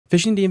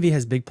Fishing the DMV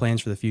has big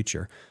plans for the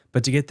future,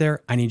 but to get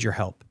there, I need your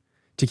help.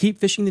 To keep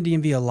Fishing the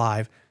DMV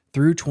alive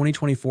through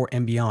 2024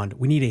 and beyond,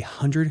 we need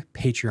 100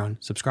 Patreon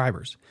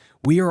subscribers.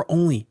 We are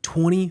only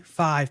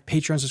 25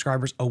 Patreon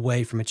subscribers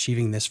away from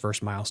achieving this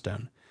first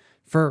milestone.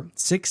 For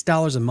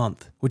 $6 a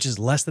month, which is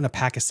less than a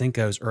pack of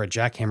Cincos or a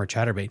jackhammer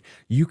chatterbait,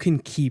 you can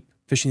keep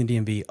Fishing the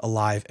DMV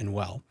alive and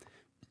well.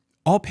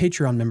 All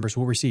Patreon members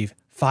will receive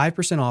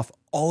 5% off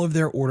all of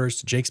their orders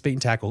to Jake's Bait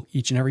and Tackle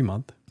each and every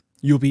month.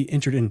 You'll be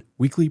entered in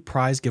weekly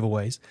prize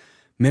giveaways,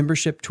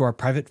 membership to our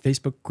private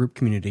Facebook group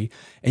community,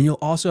 and you'll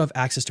also have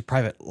access to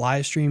private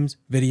live streams,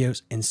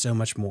 videos, and so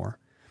much more.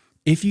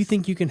 If you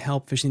think you can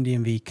help Fishing the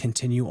DMV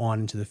continue on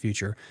into the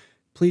future,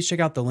 please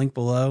check out the link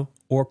below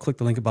or click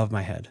the link above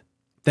my head.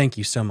 Thank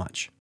you so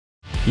much.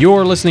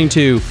 You're listening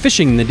to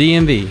Fishing the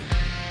DMV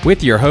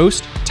with your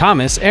host,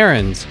 Thomas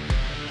Ahrens.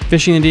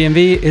 Fishing the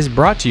DMV is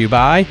brought to you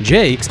by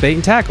Jake's Bait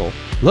and Tackle,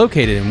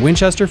 located in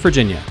Winchester,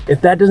 Virginia.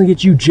 If that doesn't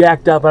get you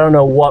jacked up, I don't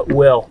know what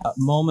will. A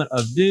moment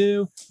of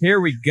due.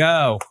 Here we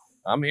go.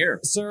 I'm here,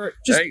 sir.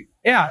 Just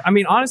yeah. I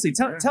mean, honestly,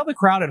 tell the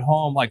crowd at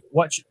home like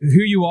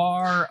who you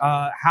are,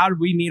 how did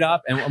we meet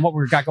up, and what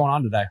we've got going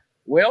on today.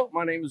 Well,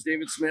 my name is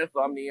David Smith.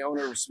 I'm the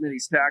owner of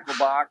Smitty's Tackle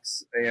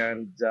Box,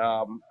 and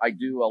I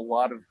do a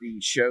lot of the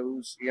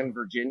shows in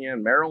Virginia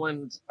and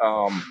Maryland.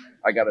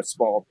 I got a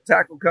small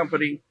tackle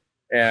company.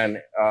 And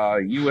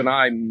you and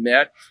I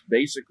met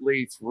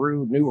basically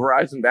through New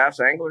Horizon Bass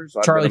Anglers.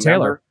 Charlie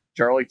Taylor.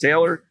 Charlie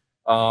Taylor.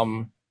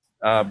 Been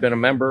a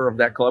member of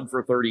that club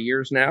for 30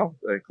 years now.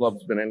 The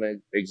club's been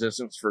in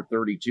existence for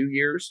 32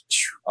 years.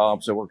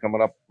 So we're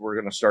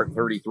going to start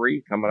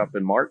 33 coming up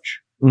in March.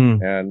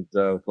 And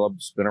the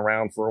club's been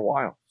around for a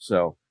while.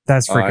 So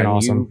that's freaking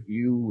awesome.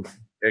 You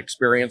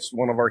experienced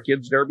one of our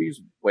kids'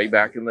 derbies way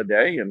back in the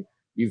day, and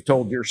you've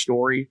told your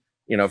story.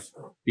 You know, if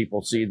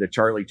people see the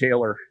Charlie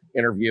Taylor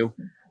interview,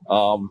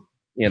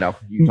 you know,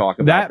 you talk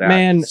about that.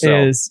 Man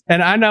is,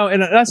 and I know,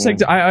 and that's like,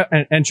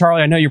 and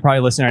Charlie, I know you're probably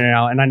listening right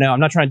now, and I know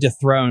I'm not trying to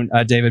dethrone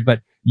David,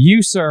 but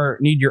you, sir,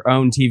 need your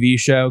own TV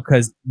show,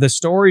 because the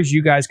stories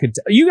you guys could,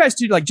 you guys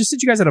do, like, just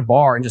sit you guys at a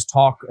bar and just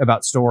talk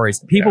about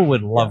stories. People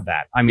would love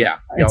that. I mean,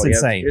 it's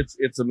insane.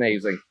 It's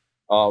amazing.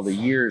 The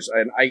years,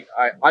 and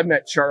I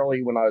met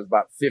Charlie when I was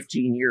about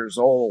 15 years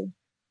old.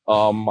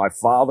 My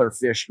father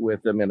fished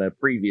with him in a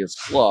previous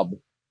club,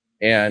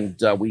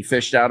 and we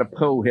fished out of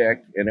Pohick,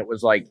 and it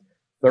was like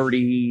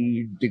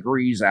 30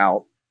 degrees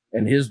out,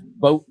 and his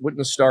boat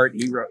wouldn't start.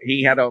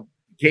 He had a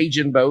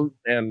Cajun boat,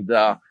 and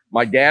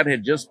my dad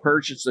had just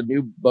purchased a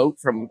new boat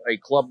from a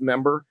club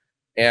member,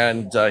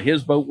 and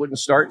his boat wouldn't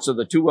start. So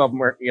the two of them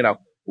were, you know,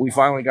 we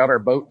finally got our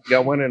boat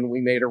going, and we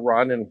made a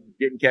run and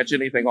didn't catch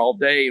anything all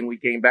day. And we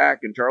came back,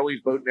 and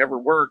Charlie's boat never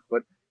worked,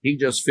 but he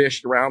just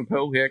fished around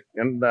Pohick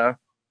and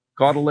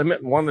caught a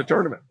limit and won the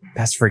tournament.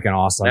 That's freaking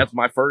awesome. That's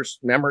my first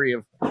memory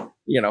of,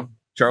 you know,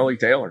 Charlie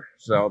Taylor.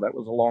 So that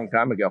was a long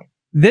time ago.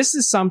 This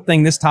is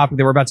something, this topic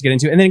that we're about to get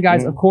into. And then,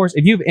 guys, of course,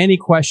 if you have any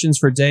questions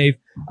for Dave,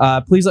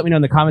 please let me know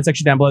in the comment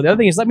section down below. The other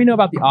thing is, let me know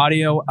about the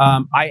audio.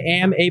 I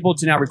am able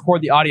to now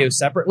record the audio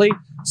separately.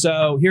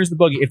 So here's the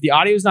boogie. If the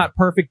audio is not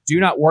perfect, do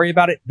not worry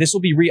about it. This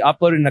will be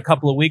re-uploaded in a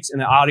couple of weeks, and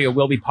the audio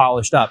will be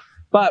polished up.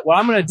 But what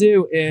I'm going to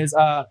do is...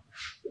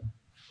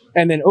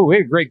 and then, oh,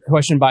 wait, great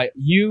question by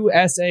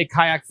USA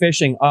Kayak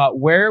Fishing.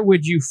 Where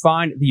would you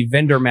find the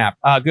vendor map?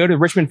 Go to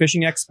Richmond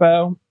Fishing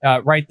Expo,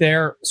 right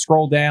there.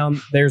 Scroll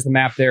down. There's the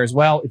map there as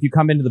well. If you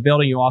come into the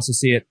building, you'll also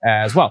see it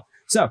as well.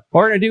 So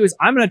what we're going to do is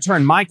I'm going to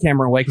turn my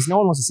camera away because no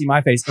one wants to see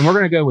my face. And we're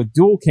going to go with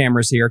dual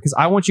cameras here because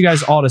I want you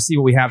guys all to see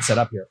what we have set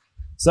up here.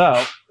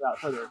 So without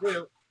further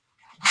ado,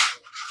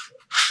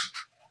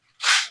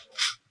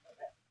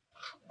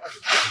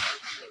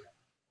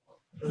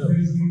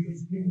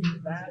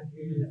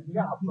 we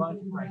got a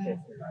bunch right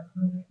there.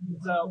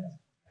 So,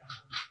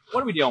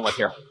 what are we dealing with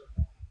here?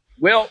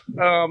 Well,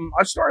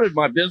 I started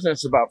my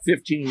business about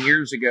 15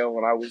 years ago,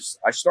 and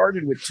I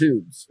started with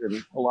tubes,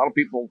 and a lot of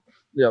people,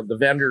 you know, the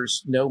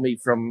vendors know me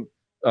from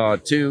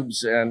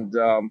tubes, and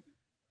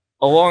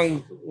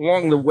along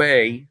the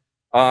way,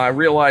 I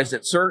realized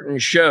that certain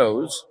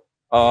shows,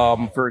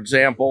 for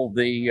example,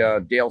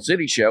 the Dale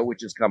City show,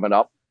 which is coming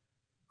up,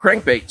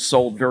 crankbaits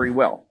sold very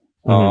well.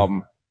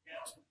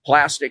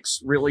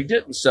 Plastics really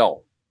didn't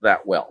sell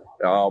that well.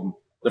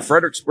 The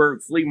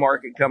Fredericksburg flea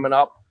market coming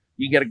up,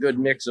 you get a good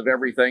mix of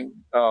everything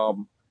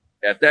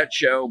at that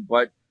show.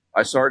 But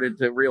I started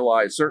to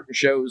realize certain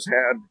shows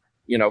had,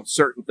 you know,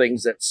 certain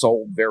things that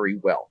sold very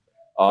well.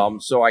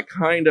 So I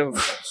kind of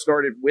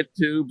started with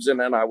tubes, and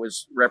then I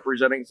was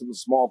representing some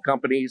small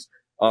companies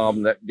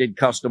that did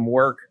custom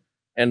work.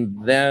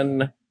 And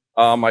then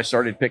I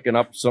started picking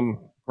up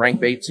some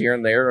crankbaits here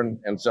and there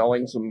and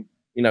selling some,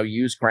 you know,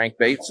 used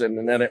crankbaits,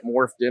 and then it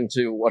morphed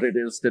into what it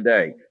is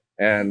today.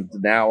 And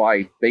now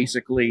I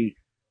basically,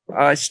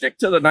 I stick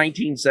to the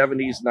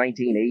 1970s,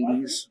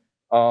 1980s,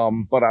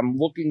 but I'm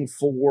looking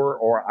for,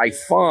 or I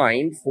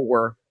find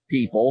for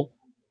people,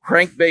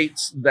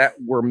 crankbaits that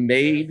were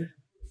made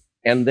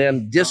and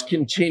then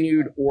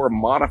discontinued or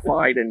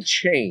modified and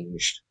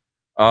changed.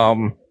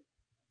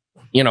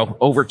 you know,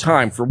 over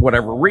time for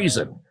whatever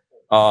reason.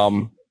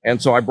 And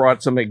so I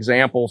brought some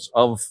examples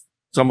of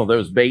some of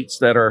those baits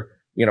that are,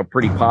 you know,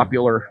 pretty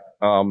popular,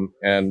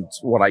 and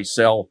what I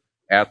sell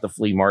at the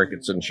flea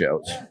markets and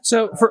shows.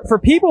 So for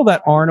people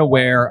that aren't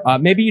aware,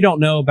 maybe you don't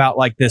know about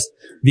like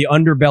the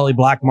underbelly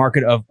black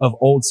market of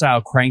old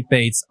style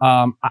crankbaits.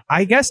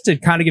 I guess to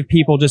kind of give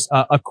people just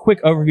a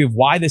quick overview of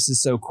why this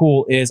is so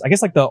cool is, I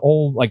guess, like the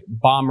old like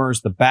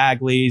bombers, the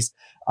Bagleys.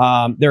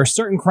 There are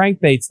certain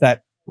crankbaits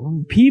that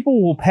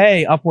people will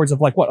pay upwards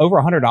of like what, over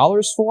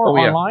 $100 for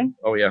online?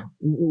 Oh yeah,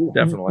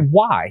 definitely.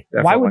 Why?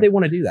 Definitely. Why would they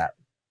want to do that?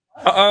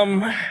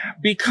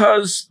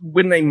 Because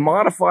when they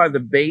modify the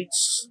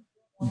baits,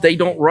 they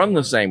don't run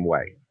the same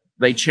way.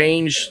 They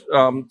change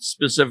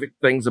specific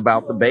things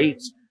about the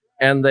baits,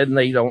 and then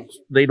they don't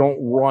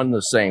run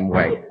the same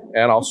way.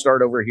 And I'll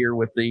start over here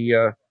with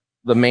the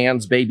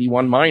Man's Baby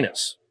 1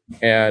 Minus.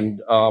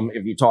 And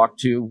if you talk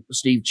to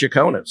Steve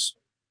Chiconis,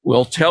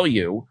 will tell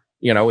you,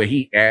 you know,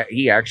 he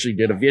actually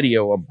did a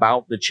video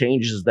about the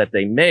changes that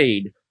they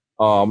made.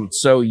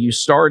 So you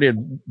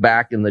started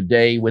back in the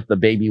day with the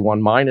Baby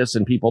 1 Minus,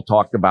 and people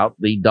talked about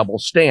the double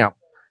stamp.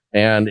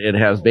 And it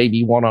has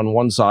Baby 1 on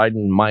one side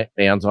and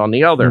Man's on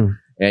the other.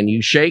 And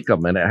you shake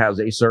them and it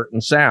has a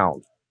certain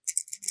sound.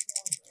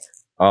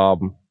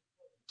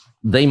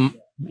 They,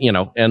 you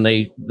know, and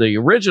the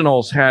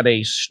originals had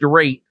a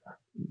straight,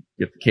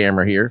 get the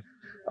camera here,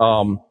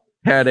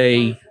 had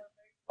a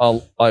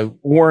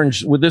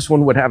orange, with this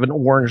one would have an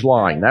orange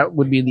line. That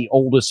would be the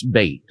oldest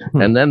bait.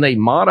 And then they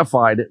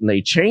modified it and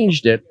they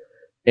changed it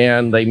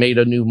and they made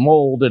a new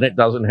mold, and it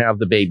doesn't have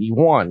the Baby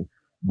 1.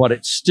 But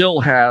it still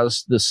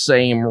has the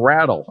same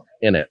rattle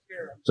in it.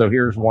 So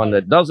here's one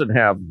that doesn't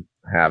have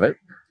it,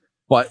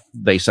 but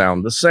they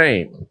sound the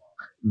same.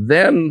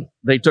 Then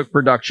they took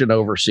production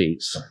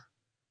overseas.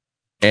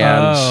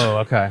 And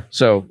okay.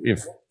 So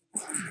if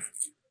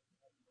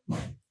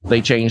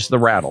they changed the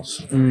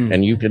rattles,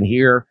 and you can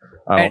hear,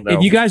 I don't know.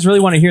 If you guys really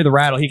want to hear the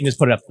rattle, he can just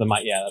put it up to the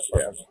mic. Yeah, that's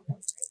perfect.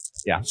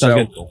 Yeah, so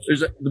good.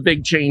 There's the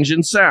big change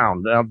in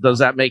sound. Now, does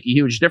that make a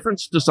huge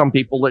difference? To some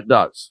people, it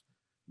does.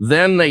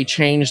 Then they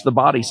changed the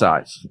body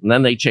size, and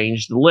then they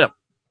changed the lip.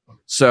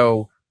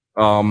 So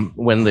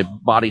when the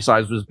body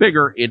size was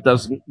bigger, it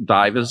doesn't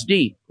dive as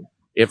deep.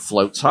 It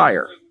floats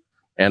higher.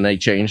 And they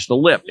changed the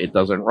lip. It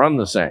doesn't run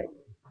the same.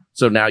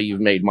 So now you've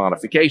made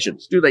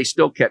modifications. Do they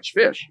still catch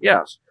fish?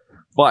 Yes.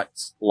 But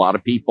a lot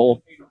of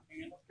people,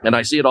 and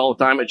I see it all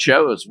the time at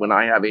shows, when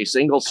I have a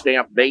single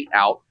stamp bait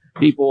out,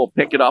 people will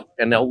pick it up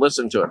and they'll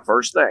listen to it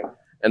first thing.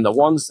 And the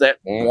ones that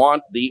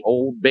want the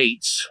old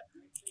baits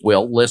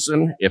will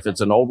listen. If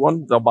it's an old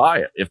one, they'll buy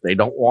it. If they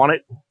don't want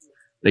it,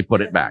 they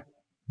put it back.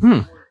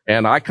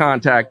 And I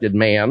contacted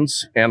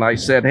Man's and I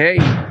said, hey,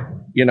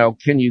 you know,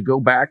 can you go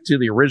back to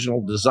the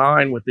original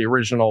design with the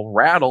original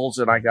rattles?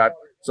 And I got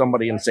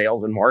somebody in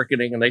sales and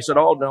marketing, and they said,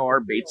 oh no, our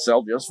baits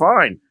sell just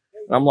fine.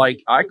 And I'm like,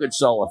 I could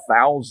sell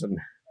 1,000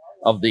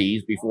 of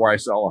these before I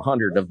sell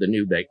 100 of the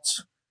new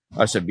baits.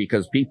 I said,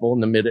 because people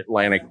in the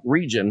mid-Atlantic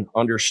region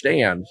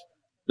understand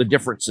the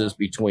differences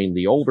between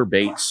the older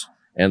baits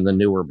and the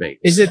newer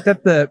baits. Is it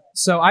that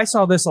so I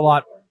saw this a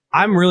lot.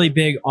 I'm really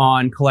big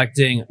on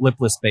collecting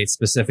lipless baits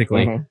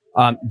specifically.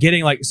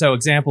 Getting like, so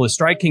example is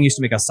Strike King used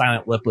to make a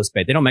silent lipless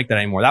bait. They don't make that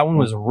anymore. That one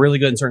was really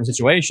good in certain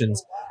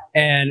situations.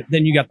 And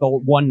then you got the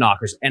one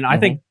knockers. And I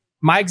think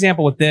my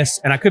example with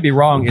this, and I could be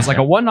wrong, is like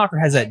a one knocker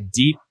has that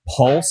deep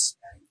pulse.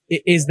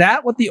 Is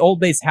that what the old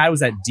baits had? Was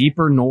that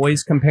deeper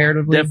noise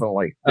comparatively?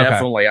 Definitely.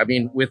 Definitely. I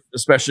mean,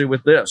 especially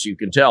with this, you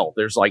can tell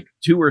there's like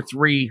 2 or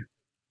 3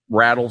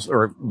 rattles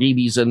or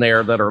BBs in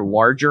there that are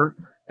larger,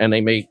 and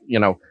they make, you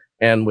know,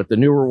 and with the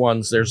newer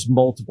ones, there's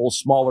multiple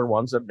smaller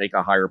ones that make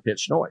a higher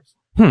pitch noise.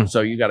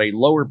 So you got a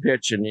lower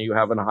pitch and you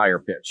have a higher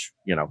pitch,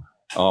 you know.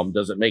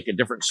 Does it make a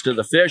difference to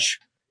the fish?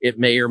 It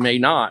may or may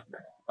not.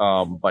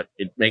 But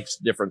it makes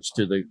a difference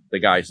to the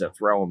guys that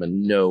throw them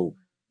and know,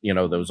 you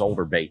know, those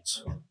older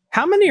baits.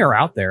 How many are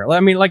out there? I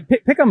mean, like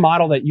pick a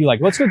model that you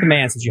like. Let's go with the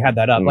Man, since you had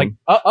that up. Like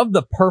of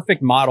the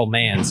perfect model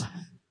Mans,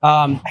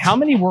 how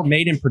many were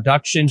made in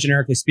production,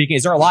 generically speaking?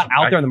 Is there a lot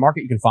out there in the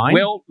market you can find?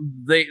 Well,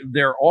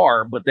 there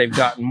are, but they've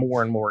gotten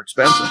more and more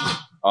expensive.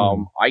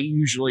 I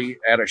usually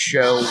at a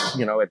show,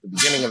 you know, at the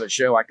beginning of the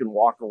show, I can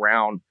walk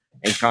around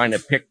and kind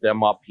of pick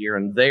them up here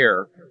and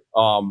there.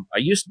 I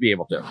used to be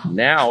able to.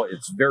 Now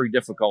it's very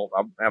difficult.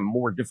 I have a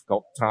more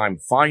difficult time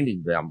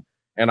finding them.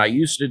 And I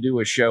used to do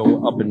a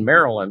show up in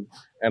Maryland,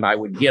 and I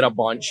would get a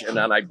bunch, and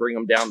then I'd bring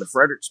them down to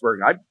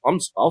Fredericksburg.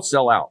 I'll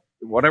sell out.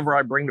 Whatever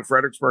I bring to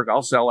Fredericksburg,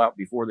 I'll sell out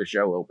before the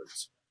show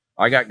opens.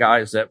 I got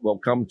guys that will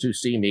come to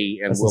see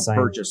me and will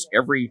purchase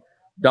every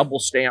double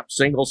stamp,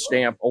 single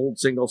stamp, old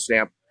single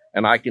stamp,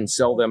 and I can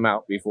sell them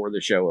out before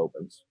the show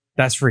opens.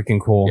 That's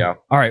freaking cool. Yeah.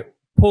 All right.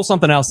 Pull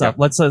something else up.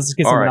 Let's get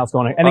something else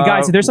going on. And then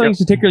guys, if there's something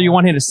particular you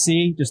want him to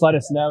see, just let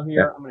us know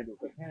here. I'm going to do a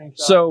quick handing shot.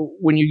 So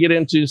when you get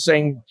into the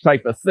same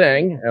type of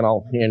thing, and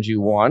I'll hand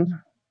you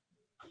one,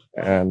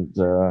 and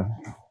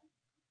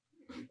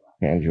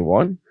hand you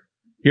one.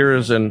 Here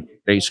is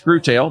a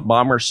screw tail,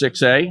 Bomber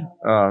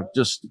 6A,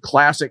 just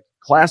classic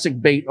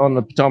classic bait on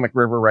the Potomac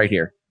River right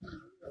here.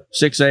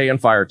 6A and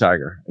Fire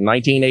Tiger. In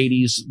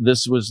 1980s,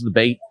 this was the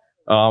bait.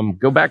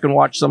 Go back and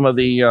watch some of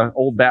the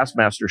old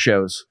Bassmaster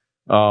shows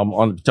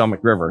on the Potomac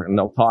River, and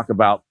they'll talk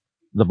about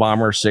the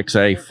Bomber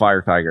 6A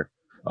Fire Tiger.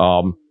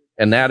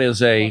 And that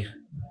is a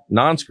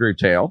non-screw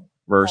tail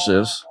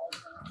versus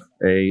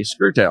a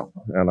screw tail.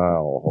 And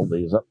I'll hold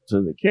these up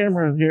to the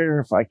camera here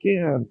if I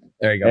can.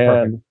 There you go.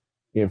 And Perfect.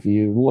 if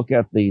you look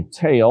at the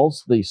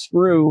tails, the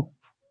screw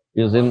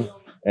is in,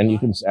 and you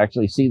can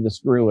actually see the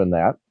screw in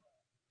that.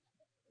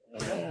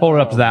 Hold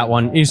it up to that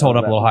one. You just hold it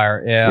up a little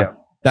higher. Yeah.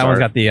 That one's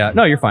got the,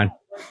 no, you're fine.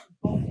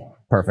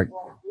 Perfect.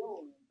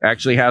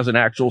 Actually has an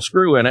actual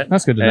screw in it.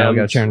 That's good to know. We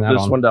got to turn that on.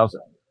 This one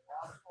doesn't.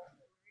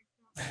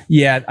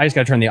 Yeah, I just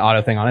got to turn the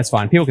auto thing on. It's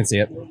fine. People can see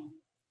it.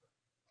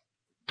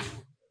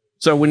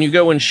 So when you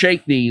go and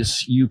shake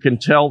these, you can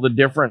tell the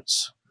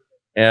difference,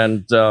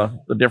 and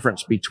the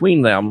difference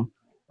between them,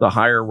 the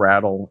higher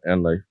rattle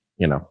and the,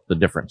 you know, the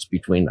difference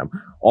between them.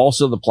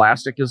 Also, the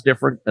plastic is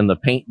different, and the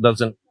paint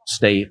doesn't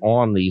stay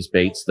on these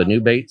baits. The new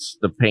baits,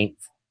 the paint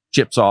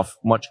chips off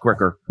much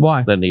quicker.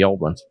 Why? Than the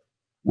old ones.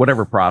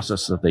 Whatever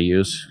process that they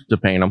use to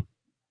paint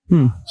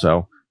them.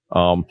 So,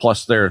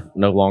 plus they're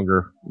no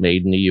longer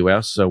made in the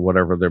U.S., so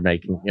whatever they're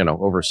making, you know,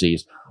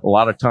 overseas. A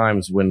lot of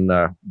times when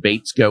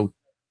baits go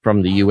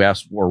from the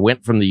U.S. or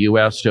went from the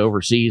U.S. to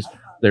overseas,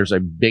 there's a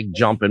big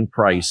jump in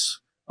price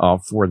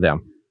for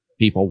them.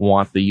 People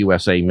want the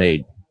USA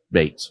made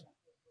baits.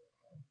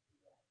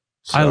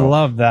 So, I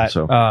love that.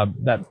 So,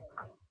 that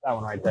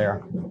one right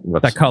there.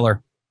 That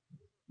color.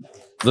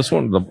 This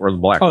one or the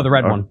black? Oh, the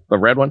red one. The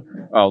red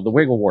one. Oh, the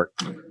wigglewort.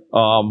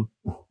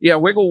 Yeah,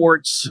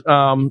 wiggleworts.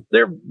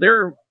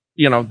 They're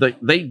you know,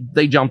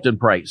 they jumped in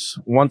price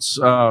once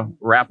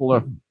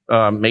Rapala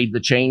made the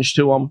change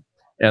to them,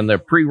 and the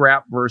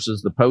pre-wrap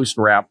versus the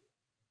post-wrap.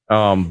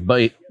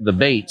 But the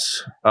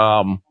baits.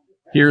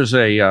 Here's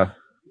a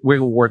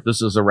wigglewort.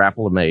 This is a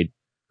Rapala made.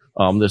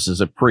 This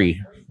is a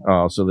pre.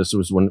 So this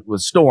was when it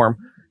was Storm,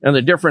 and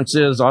the difference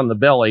is on the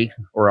belly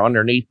or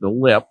underneath the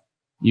lip.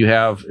 You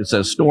have, it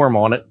says Storm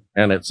on it,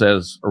 and it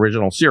says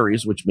original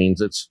series, which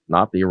means it's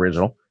not the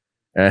original.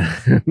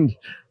 And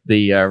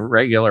the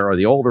regular or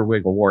the older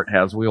wigglewort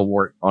has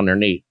wheelwort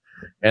underneath.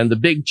 And the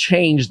big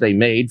change they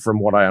made,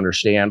 from what I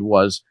understand,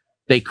 was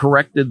they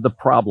corrected the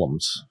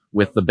problems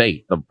with the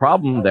bait. The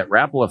problem that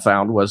Rapala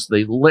found was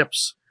the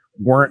lips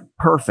weren't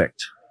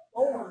perfect.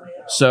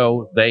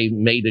 So they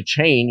made a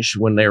change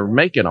when they were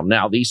making them.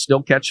 Now, these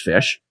still catch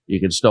fish. You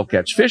can still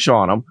catch fish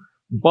on them.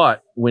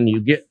 But when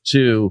you get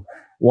to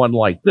one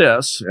like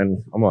this,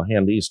 and I'm going to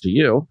hand these to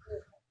you,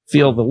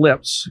 feel the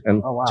lips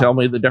and tell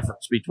me the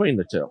difference between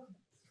the two.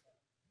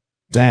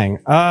 Dang.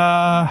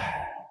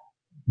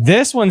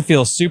 This one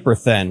feels super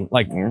thin,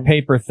 like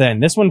paper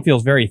thin. This one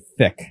feels very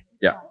thick.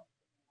 Yeah.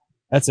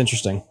 That's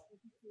interesting.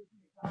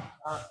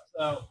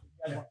 So,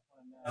 you guys want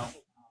to know.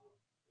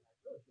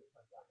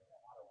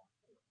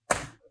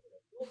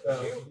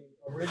 So,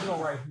 the original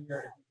right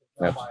here,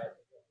 if you can tell by it,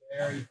 it's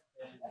very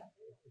thin.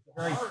 It's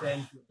a very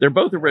thin. They're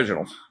both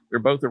originals. They're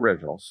both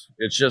originals.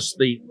 It's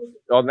just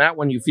on that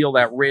one, you feel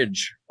that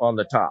ridge on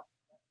the top,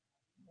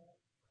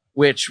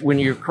 which when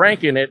you're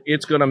cranking it,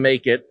 it's going to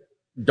make it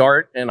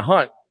dart and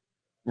hunt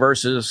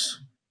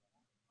versus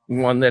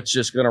one that's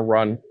just going to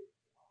run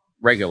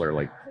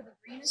regularly.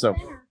 So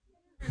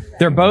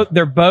they're both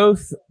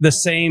the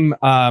same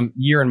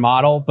year and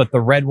model, but the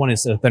red one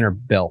is a thinner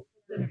bill.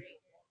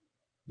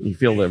 You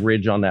feel the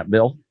ridge on that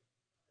bill?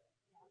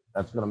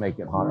 That's going to make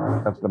it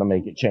hunt. That's going to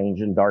make it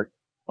change and dart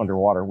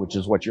underwater, which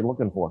is what you're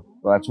looking for.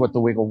 So that's what the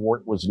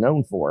wigglewort was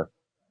known for,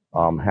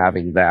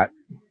 having that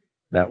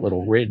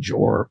little ridge,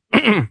 or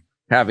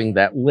having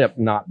that lip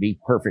not be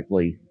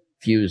perfectly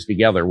fused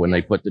together when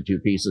they put the two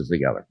pieces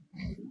together.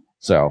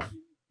 So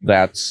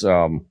that's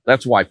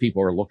why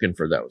people are looking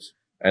for those.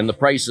 And the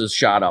prices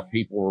shot up.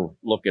 People were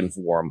looking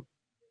for them.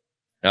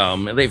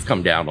 And they've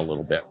come down a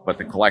little bit, but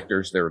the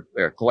collectors, they're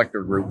a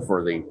collector group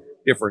for the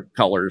different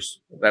colors,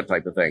 that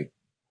type of thing.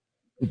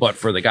 But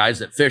for the guys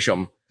that fish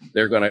them,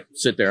 they're going to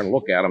sit there and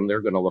look at them. They're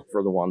going to look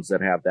for the ones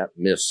that have that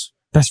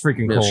that's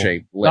freaking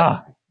misshaped lip.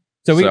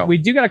 So we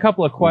do got a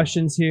couple of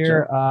questions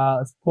here.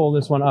 Let's pull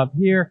this one up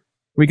here.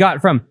 We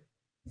got from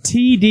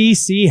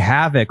TDC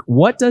Havoc.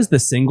 What does the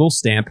single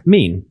stamp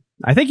mean?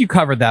 I think you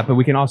covered that, but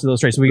we can also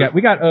illustrate. So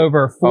we got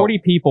over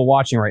 40 people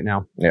watching right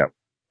now. Yeah.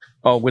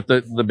 Oh, with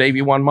the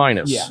baby 1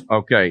 minus. Yeah.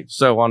 Okay.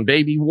 So on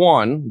baby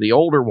 1, the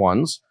older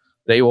ones,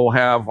 they will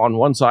have on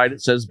one side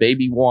it says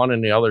baby 1,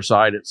 and the other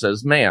side it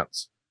says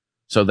Mans.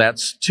 So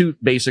that's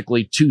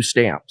basically two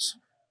stamps.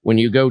 When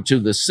you go to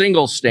the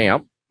single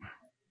stamp,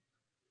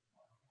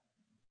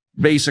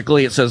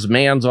 basically it says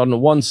Mans on the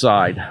one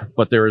side,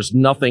 but there is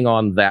nothing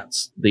on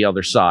the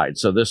other side.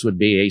 So this would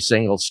be a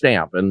single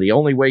stamp. And the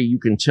only way you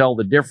can tell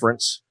the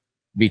difference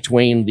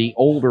between the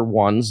older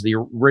ones, the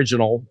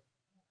original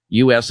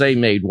USA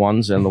made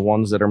ones, and the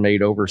ones that are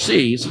made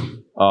overseas,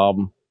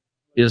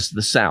 is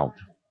the sound.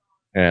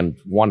 And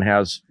one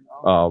has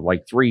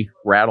like 3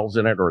 rattles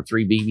in it, or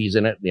 3 BBs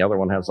in it, and the other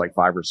one has like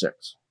 5 or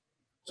 6.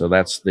 So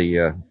that's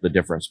the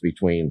difference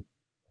between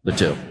the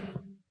two.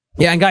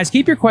 Yeah, and guys,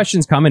 keep your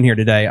questions coming here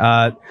today.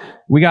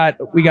 We got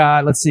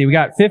let's see, we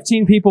got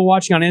 15 people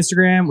watching on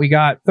Instagram. We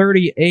got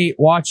 38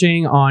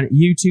 watching on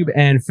YouTube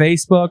and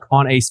Facebook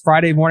on a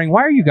Friday morning.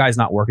 Why are you guys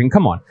not working?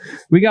 Come on.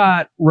 We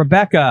got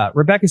Rebecca.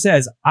 Rebecca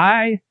says,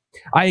 I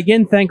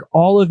again thank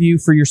all of you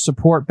for your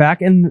support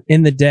back in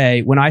the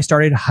day when I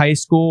started high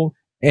school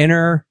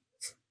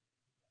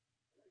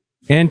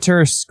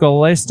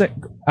interscholastic.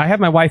 I have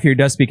my wife here who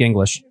does speak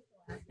English.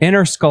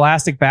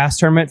 Interscholastic bass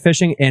tournament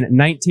fishing in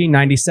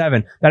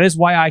 1997. That is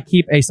why I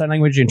keep a sign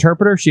language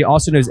interpreter. She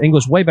also knows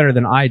English way better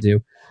than I do.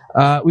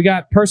 We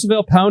got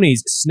Percival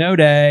Ponies, snow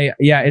day.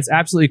 Yeah, it's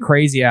absolutely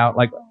crazy out,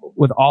 like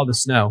with all the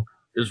snow.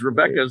 Is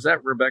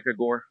that Rebecca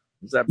Gore?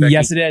 Is that Becky?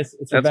 Yes, it is.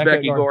 That's Rebecca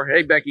Becky Gore.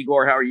 Hey, Becky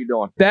Gore, how are you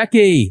doing?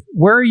 Becky,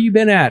 where have you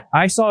been at?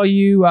 I saw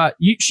you.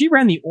 She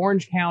ran the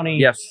Orange County.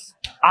 Yes,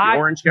 the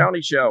Orange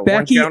County show.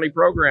 Becky, Orange County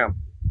program.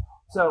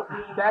 So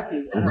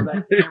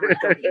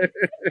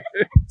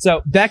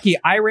Becky,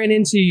 I ran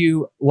into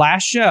you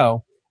last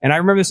show, and I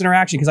remember this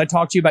interaction because I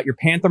talked to you about your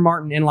Panther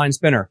Martin inline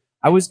spinner.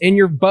 I was in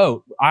your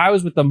boat. I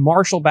was with the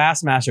Marshall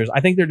Bassmasters.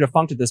 I think they're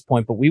defunct at this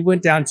point, but we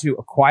went down to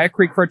Aquia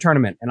Creek for a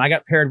tournament, and I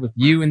got paired with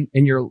you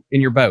in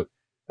your boat.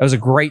 It was a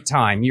great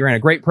time. You ran a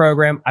great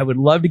program. I would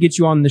love to get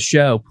you on the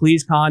show.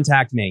 Please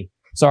contact me.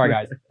 Sorry,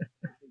 guys.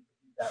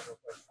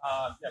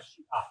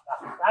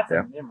 That's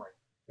a memory.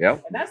 Yeah.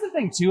 And that's the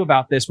thing too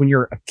about this when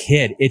you're a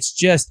kid. It's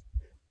just,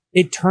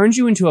 it turns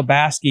you into a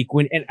bass geek.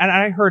 And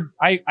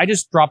I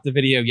just dropped the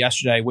video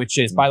yesterday, which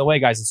is, by the way,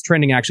 guys, it's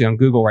trending actually on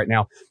Google right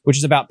now, which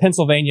is about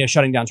Pennsylvania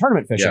shutting down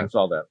tournament fishing. Yeah, I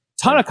saw that.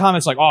 Ton of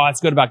comments like, oh,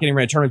 that's good about getting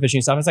rid of tournament fishing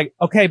and stuff. It's like,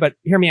 okay, but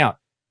hear me out.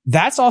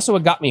 That's also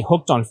what got me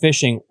hooked on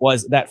fishing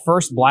was that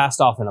first blast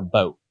off in a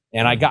boat.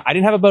 And I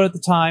didn't have a boat at the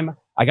time.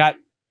 I got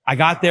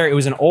there. It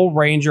was an old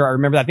Ranger. I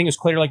remember that. I think it was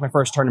Clear Lake, my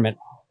first tournament.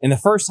 And the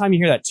first time you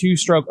hear that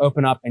 2-stroke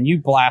open up and you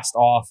blast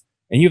off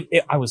and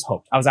I was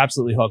hooked. I was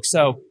absolutely hooked.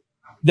 So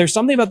there's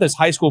something about those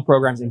high school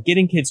programs and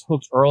getting kids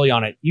hooked early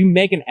on it. You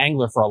make an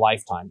angler for a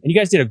lifetime. And you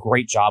guys did a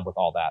great job with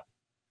all that.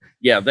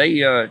 Yeah,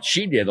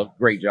 she did a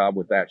great job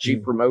with that. She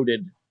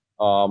promoted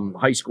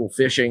high school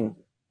fishing.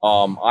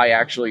 I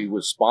actually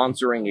was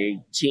sponsoring a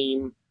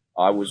team.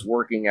 I was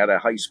working at a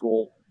high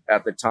school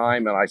at the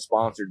time, and I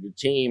sponsored the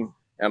team.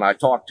 And I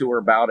talked to her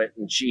about it,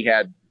 and she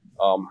had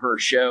her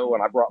show,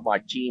 and I brought my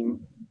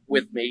team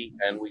with me,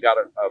 and we got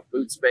a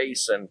boot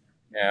space, and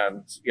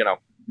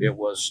it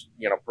was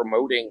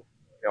promoting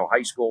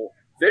high school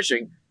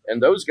fishing.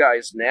 And those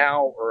guys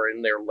now are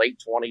in their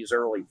late 20s,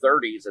 early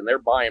 30s, and they're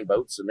buying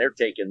boats and they're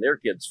taking their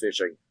kids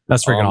fishing.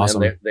 That's freaking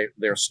awesome. And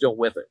they're still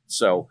with it.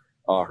 So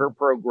her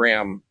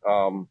program,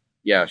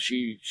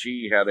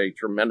 she had a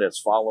tremendous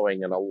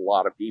following and a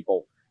lot of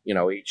people.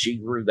 She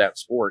grew that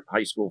sport,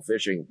 high school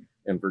fishing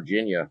in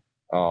Virginia.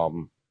 I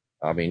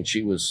mean,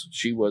 she was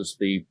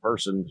the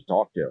person to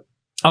talk to.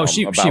 Oh,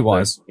 she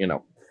was.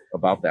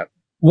 About that.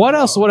 What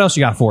else you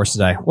got for us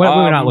today? What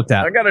have we not looked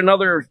at? I got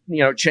another,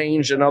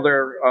 change,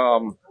 another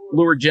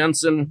Lure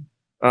Jensen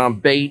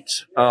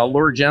bait.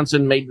 Lure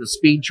Jensen made the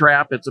speed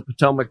trap. It's a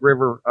Potomac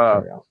River,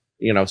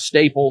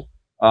 staple.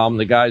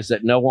 The guys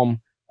that know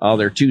them,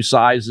 they're two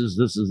sizes.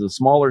 This is the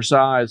smaller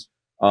size.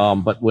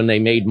 But when they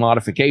made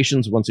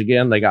modifications, once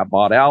again, they got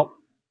bought out,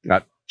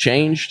 got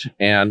changed,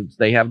 and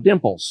they have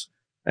dimples.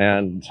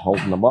 And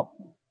holding them up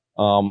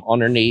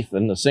underneath,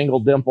 and the single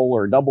dimple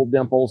or double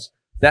dimples,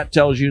 that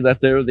tells you that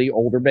they're the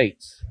older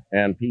baits,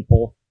 and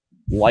people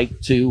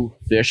like to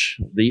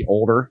fish the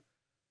older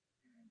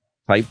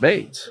type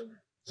baits.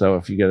 So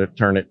if you got to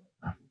turn it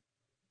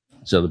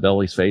so the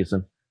belly's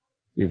facing,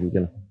 see if we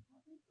can,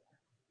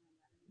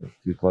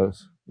 too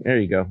close. There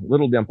you go,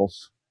 little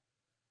dimples.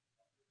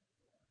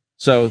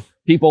 So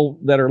people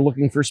that are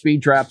looking for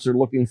speed traps are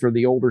looking for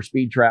the older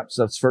speed traps.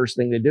 That's the first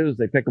thing they do is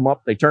they pick them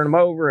up, they turn them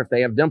over. If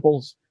they have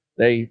dimples,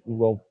 they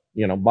will,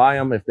 buy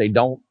them. If they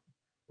don't,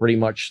 pretty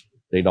much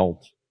they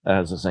don't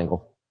as a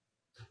single.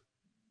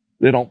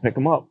 They don't pick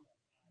them up.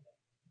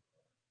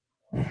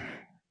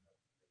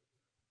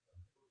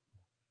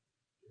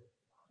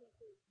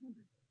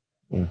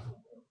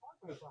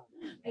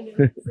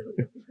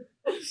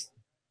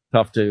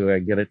 Tough to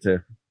get it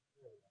to,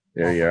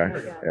 there you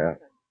are. Yeah.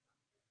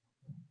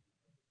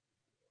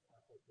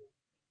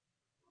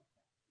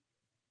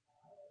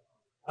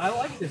 I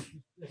like this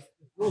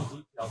little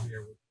detail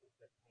here.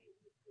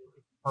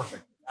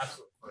 Perfect.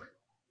 Absolutely perfect.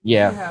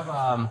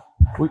 Yeah.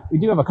 We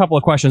do have a couple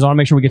of questions. I want to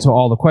make sure we get to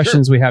all the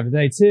questions we have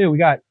today too. We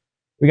got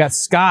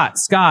Scott.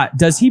 Scott,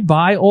 does he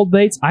buy old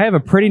baits? I have a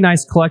pretty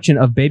nice collection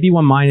of baby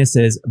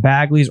 1-minuses,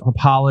 Bagleys,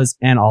 Opalas,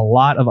 and a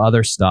lot of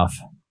other stuff.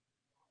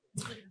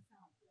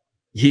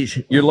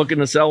 You're looking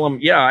to sell them?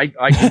 Yeah, I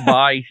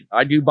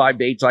do buy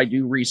baits. I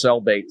do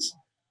resell baits.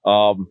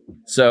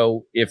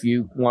 So if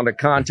you want to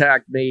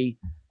contact me,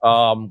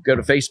 go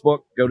to Facebook,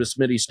 go to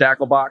Smitty's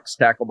Tackle Box.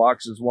 Tackle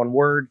Box is one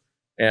word,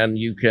 and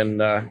you can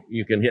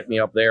hit me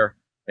up there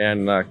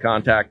and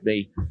contact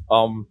me.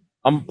 I'm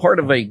part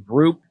of a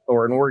group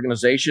or an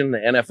organization, the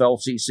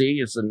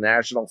NFLCC. It's the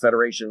National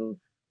Federation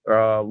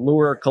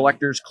Lure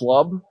Collectors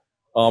Club.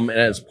 And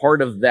as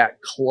part of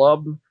that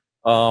club,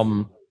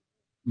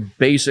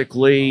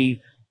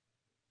 basically,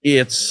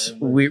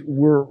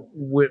 we're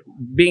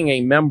being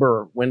a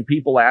member. When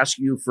people ask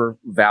you for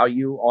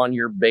value on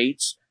your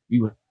baits,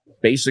 you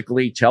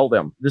basically tell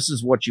them, this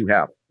is what you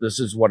have. This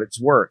is what it's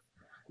worth.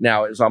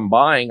 Now, as I'm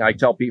buying, I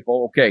tell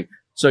people, okay,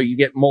 so you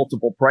get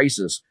multiple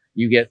prices.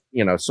 You get,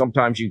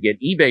 sometimes you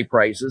get eBay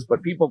prices,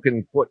 but people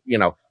can put,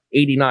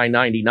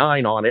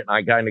 $89.99 on it. And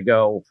I kind of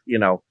go,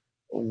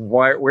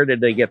 where did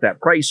they get that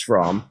price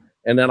from?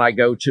 And then I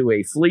go to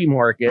a flea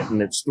market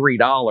and it's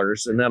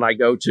 $3. And then I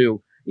go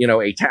to,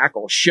 a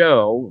tackle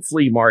show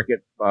flea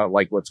market,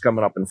 like what's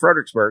coming up in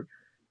Fredericksburg,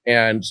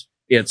 and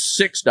it's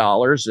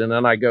 $6. And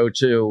then I go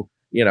to,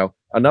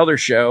 another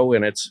show,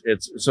 and it's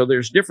so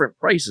there's different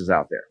prices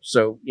out there.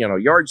 So,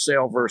 yard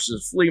sale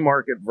versus flea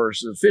market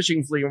versus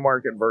fishing flea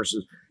market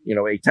versus,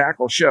 a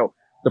tackle show,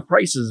 the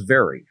prices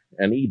vary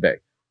on eBay.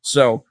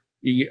 So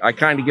I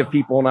kind of give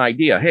people an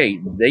idea. Hey,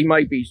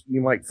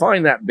 you might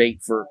find that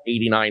bait for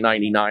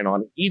 $89.99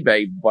 on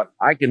eBay, but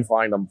I can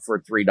find them for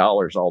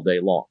 $3 all day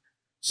long.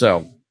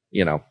 So,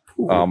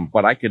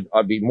 but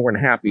I'd be more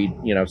than happy,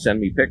 send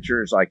me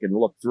pictures. I can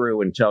look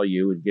through and tell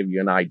you and give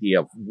you an idea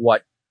of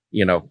what,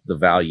 the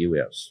value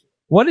is.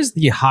 What is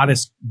the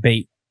hottest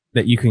bait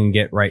that you can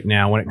get right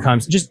now when it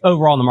comes just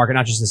overall in the market,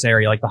 not just this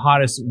area, like the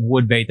hottest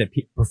wood bait that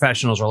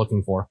professionals are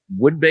looking for?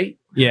 Wood bait?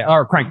 Yeah,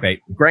 or crankbait.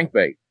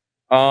 Crankbait.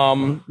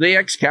 The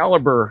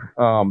Excalibur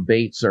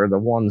baits are the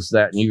ones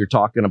that you're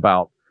talking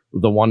about,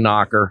 the one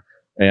knocker,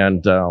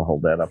 and I'll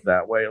hold that up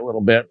that way a little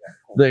bit.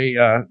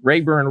 The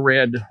Rayburn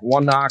Red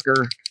one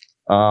knocker,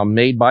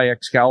 made by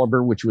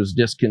Excalibur, which was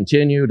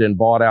discontinued and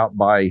bought out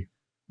by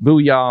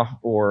Booyah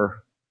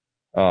or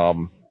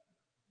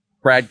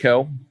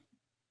Pradco.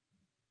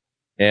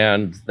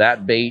 And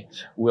that bait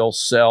will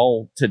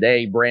sell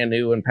today brand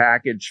new and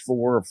packaged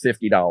for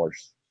 $50,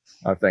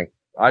 I think.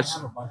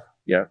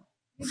 Yeah.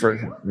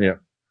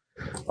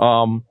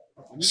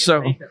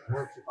 So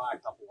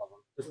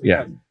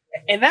yeah.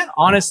 And that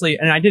honestly,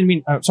 and I didn't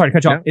mean, sorry to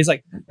cut you off, is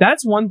like,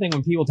 that's one thing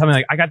when people tell me,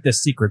 like, I got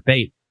this secret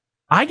bait.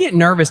 I get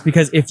nervous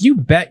because if you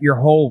bet your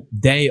whole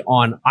day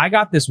on, I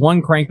got this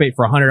one crankbait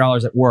for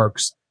 $100 that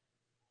works.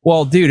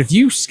 Well, dude, if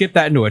you skip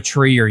that into a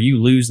tree or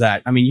you lose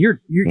that, I mean,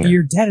 you're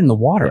dead in the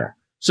water. Yeah.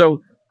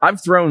 So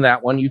I've thrown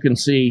that one. You can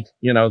see,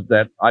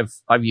 that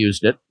I've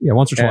used it. Yeah,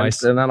 once or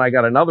twice. And then I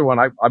got another one.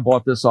 I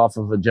bought this off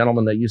of a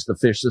gentleman that used to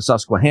fish the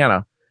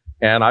Susquehanna,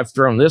 and I've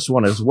thrown this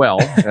one as well.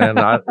 And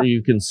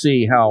you can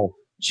see how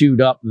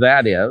chewed up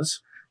that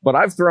is. But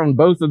I've thrown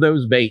both of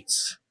those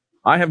baits.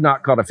 I have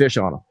not caught a fish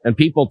on them. And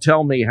people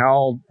tell me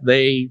how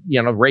they,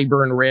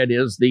 Rayburn Red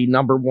is the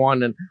number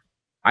one, and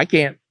I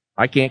can't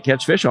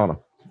catch fish on them.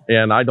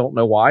 And I don't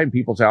know why. And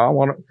people say, I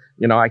want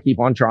to, I keep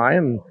on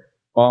trying.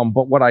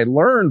 But what I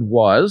learned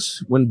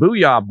was when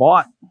Booyah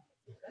bought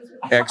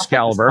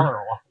Excalibur,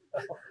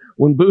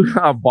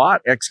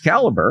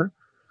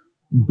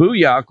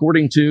 Booyah,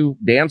 according to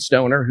Dan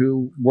Stoner,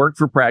 who worked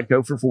for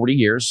Pradco for 40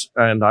 years,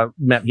 and I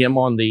met him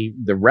on the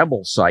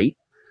Rebel site,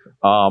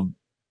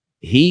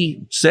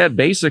 he said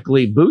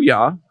basically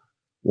Booyah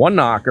one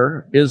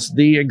knocker is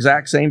the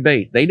exact same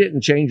bait. They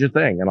didn't change a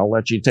thing, and I'll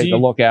let you take a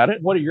look at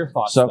it. What are your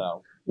thoughts,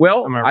 though?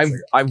 Well,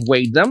 I've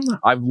weighed them.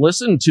 I've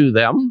listened to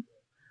them.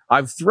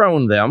 I've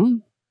thrown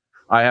them.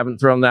 I haven't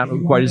thrown that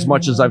quite as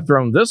much as I've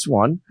thrown this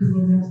one.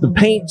 The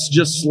paint's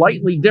just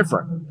slightly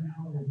different.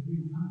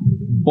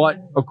 But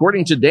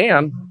according to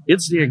Dan,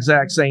 it's the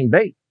exact same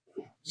bait.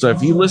 So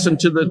if you listen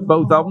to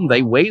both of them,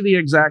 they weigh the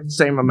exact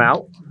same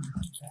amount.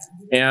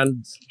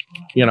 And,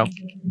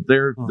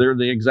 they're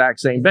the exact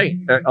same bait,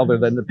 other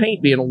than the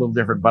paint being a little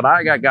different. But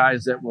I got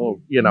guys that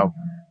will,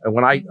 and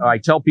when I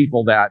tell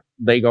people that,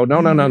 they go,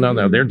 no,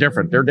 they're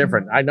different. They're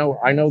different. I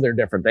know they're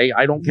different.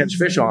 I don't catch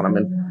fish on them.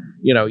 And,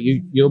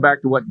 you go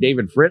back to what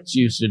David Fritz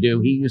used to do.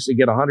 He used to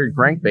get 100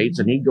 crankbaits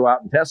and he'd go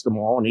out and test them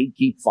all, and he'd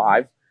keep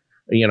 5,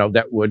 he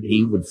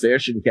would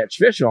fish and catch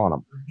fish on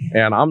them.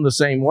 And I'm the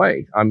same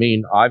way. I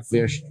mean, I've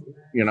fished,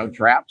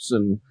 traps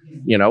and,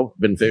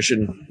 been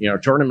fishing,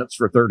 tournaments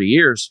for 30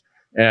 years.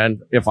 And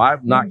if I'm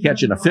not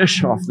catching a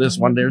fish off this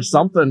one, there's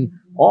something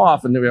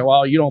off. And they'll be,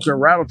 well, you don't throw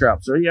rattle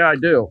traps. So yeah, I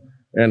do.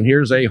 And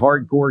here's a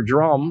hardcore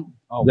drum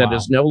that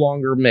is no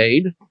longer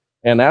made.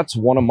 And that's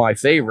one of my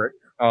favorite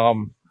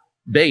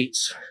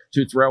baits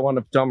to throw on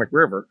the Potomac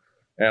River.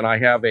 And I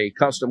have a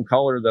custom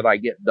color that I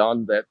get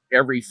done that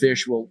every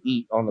fish will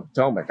eat on the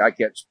Potomac. I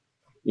catch,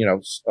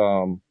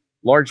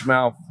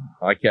 largemouth.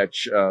 I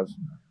catch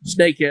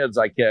snakeheads.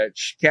 I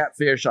catch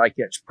catfish. I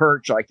catch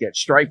perch. I catch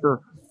striper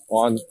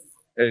on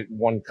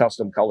one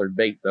custom colored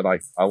bait that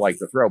I like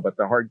to throw. But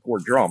the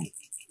hardcore drum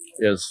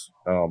is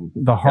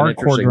the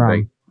hardcore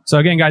drum. Bait. So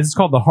again, guys, it's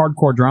called the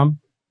hardcore drum.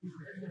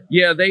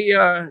 Yeah, they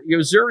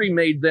Yozuri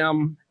made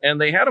them, and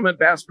they had them at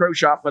Bass Pro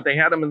Shop, but they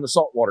had them in the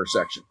saltwater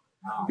section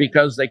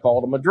because they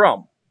called them a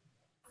drum.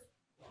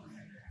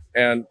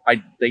 And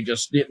they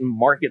just didn't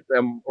market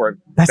them, or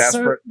Bass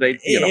Pro, they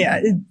didn't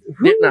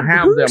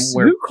have them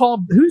where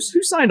who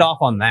signed off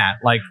on that?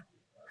 Like,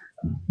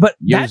 But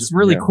that's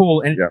really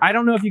cool. And Yeah. I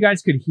don't know if you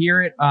guys could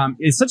hear it.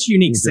 It's such a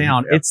unique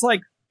sound. Yeah. It's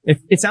like,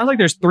 it sounds like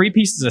there's 3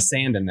 pieces of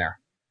sand in there.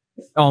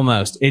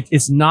 Almost.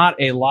 It's not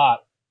a lot.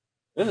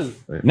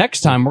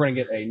 Next time we're going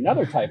to get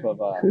another type of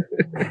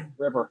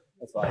river.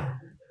 That's like,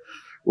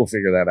 We'll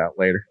figure that out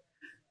later.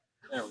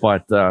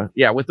 But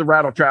yeah, with the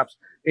rattle traps,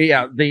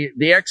 yeah,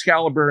 the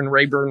Excalibur and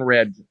Rayburn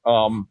Red,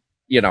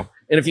 you know,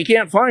 and if you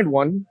can't find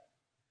one,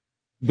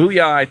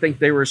 Booyah, I think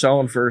they were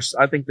selling for,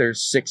 I think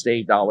there's $6 to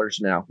 $8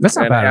 now. That's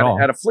not bad at all.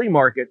 At a flea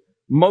market,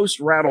 most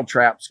rattle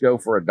traps go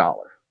for $1,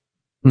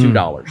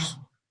 $2,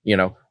 you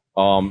know.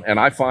 And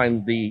I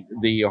find the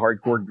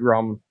hardcore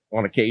drum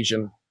on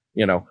occasion,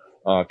 you know,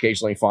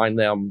 occasionally find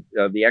them,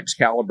 the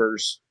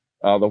Excaliburs,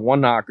 the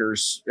one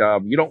knockers,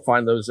 you don't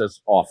find those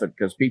as often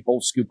because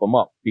people scoop them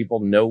up. People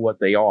know what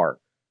they are.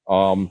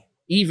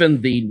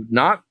 Even the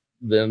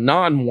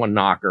non one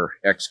knocker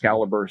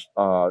Excaliburs,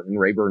 in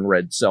Rayburn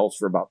Red sells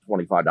for about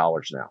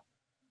 $25 now.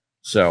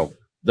 So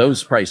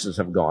those prices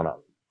have gone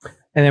up.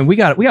 and then we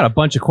got a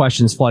bunch of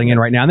questions flooding in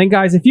right now. And then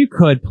guys, if you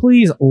could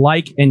please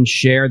like and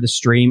share the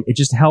stream, it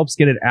just helps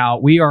get it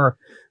out. We are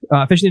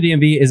Fishing the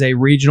DMV is a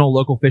regional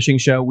local fishing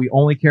show. We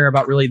only care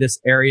about really this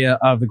area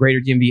of the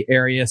greater DMV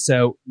area.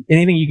 So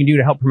anything you can do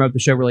to help promote the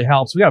show really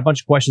helps. We got a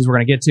bunch of questions we're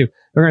going to get to.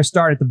 We're going to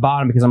start at the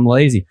bottom because I'm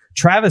lazy.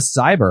 Travis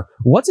Cyber,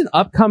 what's an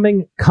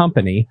upcoming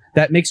company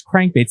that makes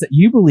crankbaits that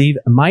you believe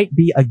might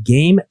be a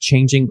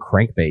game-changing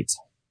crankbait?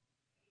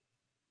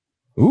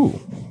 Ooh.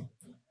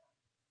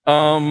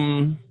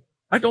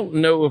 I don't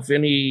know if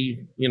any,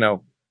 you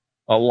know,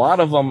 a lot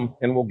of them,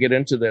 and we'll get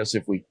into this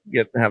if we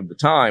have the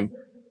time.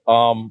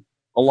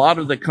 A lot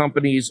of the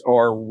companies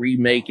are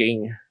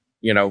remaking,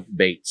 you know,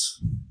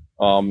 baits.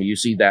 You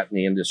see that in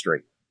the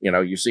industry. You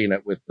know, you've seen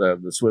it with the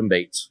swim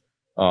baits,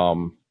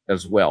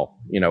 as well.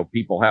 You know,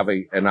 people have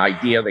an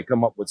idea, they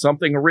come up with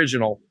something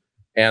original,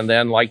 and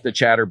then like the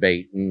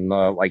chatterbait and,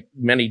 like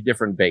many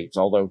different baits,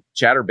 although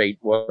chatterbait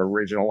was an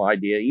original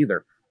idea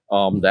either.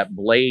 That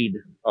blade,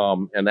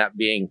 and that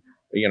being,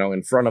 you know,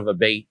 in front of a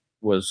bait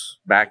was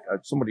back,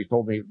 somebody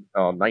told me,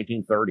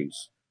 1930s,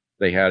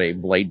 they had a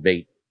blade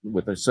bait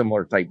with a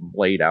similar type of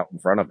blade out in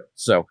front of it.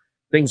 So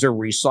things are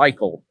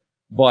recycled,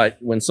 but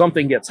when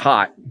something gets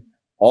hot,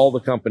 all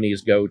the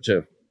companies go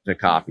to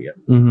copy it.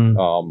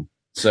 Mm-hmm.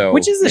 So,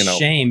 which is a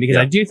shame because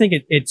I do think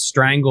it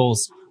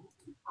strangles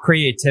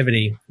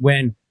creativity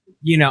when,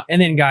 you know,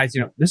 and then guys,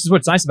 you know, this is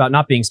what's nice about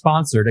not being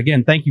sponsored.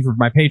 Again, thank you for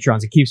my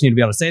patrons. It keeps me to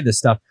be able to say this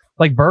stuff.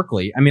 Like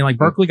Berkeley. I mean, like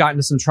Berkeley got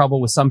into some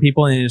trouble with some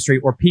people in the industry,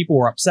 or people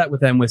were upset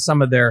with them with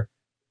some of their,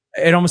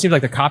 it almost seems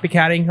like they're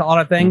copycatting a lot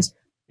of things.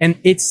 And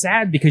it's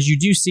sad because you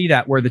do see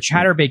that where the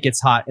chatterbait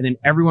gets hot and then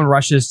everyone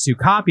rushes to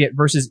copy it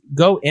versus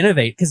go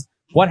innovate. Because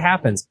what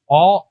happens?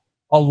 A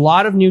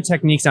lot of new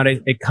techniques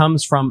nowadays, it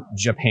comes from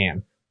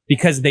Japan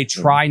because they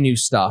try new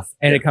stuff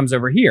and it comes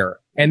over here.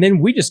 And then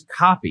we just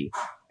copy.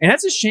 And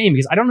that's a shame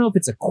because I don't know if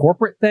it's a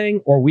corporate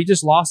thing or we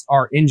just lost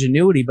our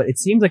ingenuity, but it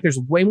seems like there's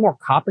way more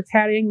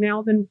copycatting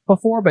now than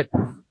before. But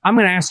I'm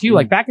going to ask you,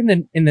 like back in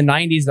the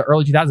 90s, the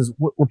early 2000s,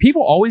 were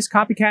people always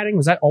copycatting?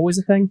 Was that always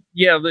a thing?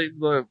 Yeah,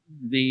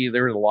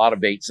 there were a lot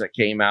of baits that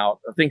came out.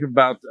 Think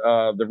about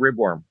the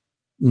ribworm.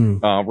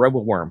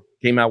 Roboworm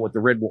came out with the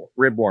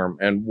ribworm,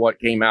 and what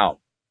came out?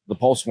 The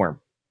pulse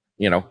worm.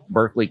 You know,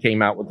 Berkeley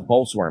came out with the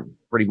pulse worm.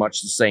 Pretty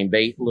much the same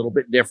bait, a little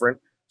bit different.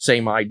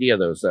 Same idea,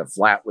 those that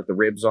flat with the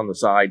ribs on the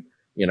side,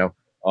 you know.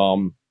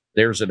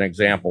 There's an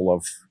example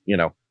of, you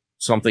know,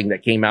 something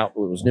that came out that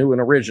was new and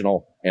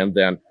original. And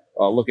then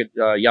look at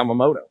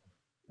Yamamoto,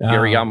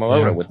 Gary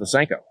Yamamoto with the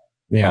Senko.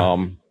 Yeah.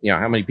 You know,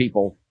 how many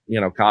people,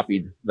 you know,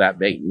 copied that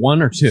bait?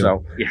 One or two.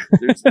 So yeah,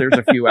 there's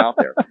a few out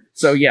there.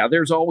 So yeah,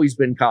 there's always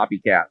been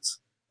copycats.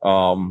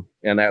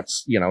 And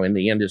that's, you know, in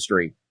the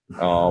industry.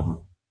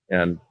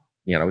 And,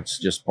 you know, it's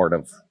just part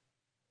of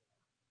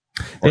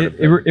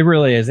it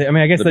really is. I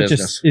mean, I guess that's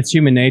just, it's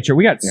human nature.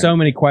 We got so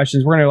many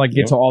questions. We're going to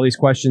get to all these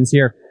questions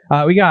here.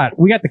 We got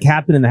the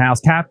captain in the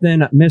house,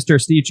 Captain Mr.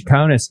 Steve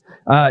Chaconis.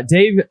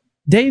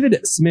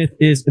 David Smith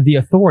is the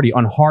authority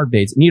on hard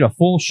baits. Need a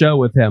full show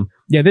with him.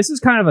 Yeah, this is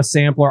kind of a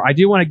sampler. I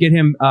do want to get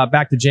him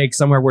back to Jake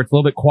somewhere where it's a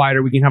little bit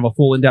quieter. We can have a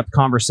full in-depth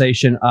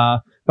conversation.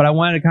 But I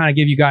wanted to kind of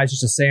give you guys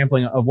just a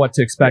sampling of what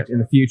to expect in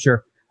the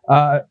future.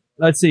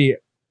 Let's see.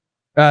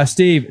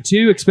 Steve,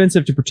 too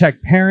expensive to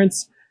protect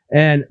parents.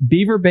 And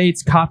beaver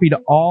baits copied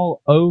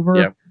all over.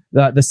 Yep.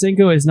 The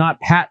Senko is not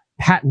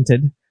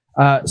patented,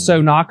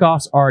 so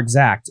knockoffs are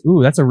exact.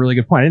 Ooh, that's a really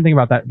good point. I didn't think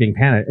about that being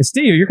patented. And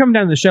Steve, you're coming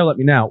down to the show, let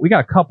me know. We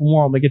got a couple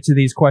more. I'm going to get to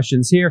these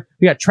questions here.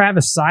 We got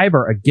Travis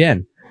Cyber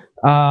again.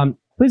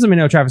 Please let me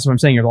know, Travis, if I'm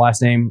saying your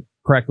last name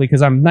correctly,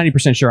 because I'm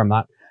 90% sure I'm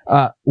not.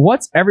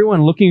 What's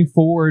everyone looking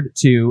forward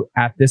to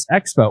at this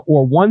expo?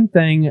 Or one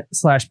thing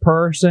 /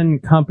 person,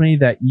 company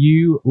that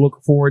you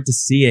look forward to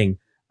seeing?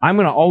 I'm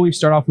going to always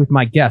start off with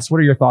my guess. What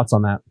are your thoughts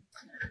on that?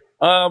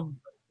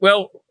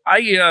 Well,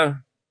 I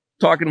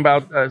talking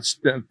about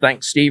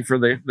thanks Steve for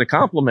the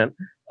compliment.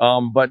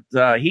 But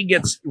he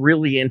gets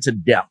really into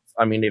depth.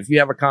 I mean, if you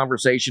have a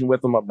conversation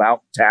with him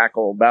about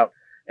tackle,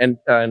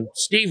 and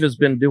Steve has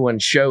been doing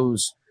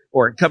shows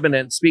or coming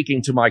and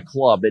speaking to my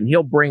club, and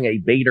he'll bring a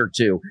bait or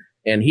two,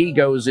 and he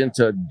goes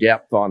into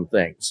depth on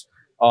things.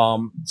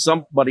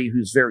 Somebody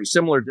who's very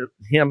similar to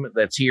him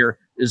that's here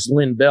is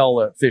Lynn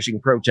Bell at Fishing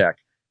Protech.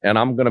 And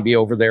I'm going to be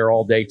over there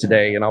all day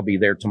today, and I'll be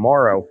there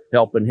tomorrow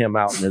helping him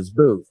out in his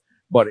booth.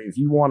 But if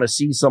you want to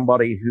see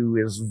somebody who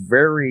is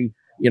very,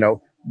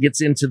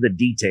 gets into the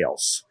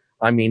details,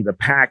 I mean, the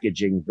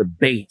packaging, the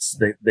baits,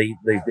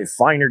 the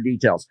finer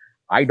details,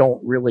 I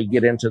don't really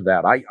get into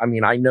that. I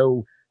mean, I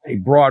know a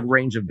broad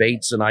range of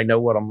baits, and I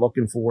know what I'm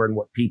looking for and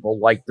what people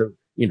like to,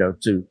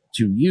 to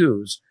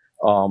use.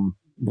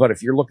 But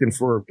if you're looking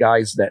for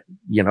guys that,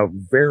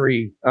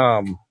 very,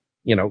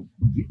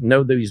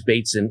 know these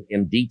baits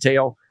in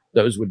detail,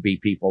 those would be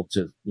people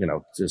to,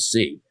 to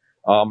see.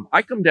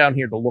 I come down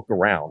here to look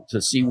around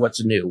to see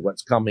what's new,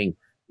 what's coming,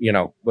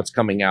 what's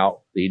coming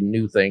out, the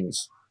new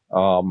things.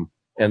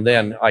 And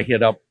then I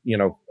hit up,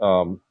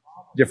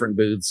 different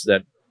booths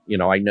that,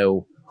 I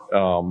know,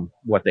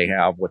 what they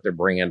have, what they're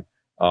bringing,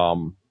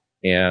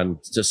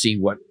 and to see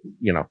what,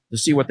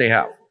 they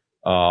have.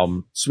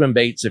 Swim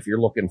baits, if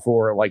you're looking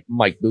for, like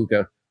Mike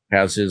Buca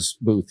has his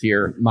booth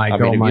here.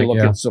 If you look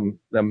at some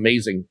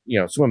amazing,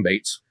 swim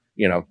baits,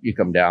 you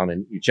come down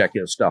and you check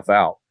his stuff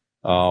out.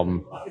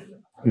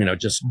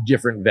 Just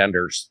different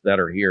vendors that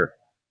are here.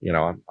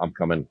 I'm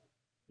coming,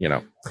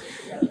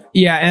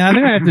 Yeah, and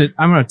I think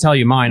I'm going to tell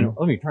you mine.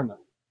 Let me turn the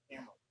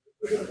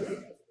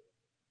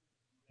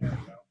camera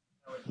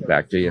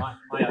back to you.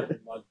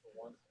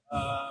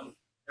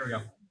 There we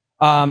go.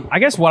 I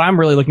guess what I'm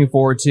really looking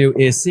forward to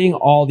is seeing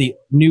all the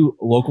new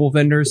local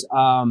vendors.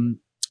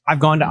 I've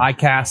gone to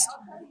ICAST,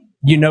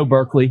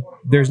 Berkeley.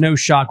 There's no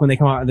shock when they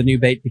come out with a new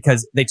bait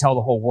because they tell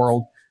the whole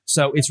world.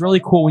 So it's really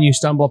cool when you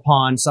stumble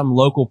upon some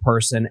local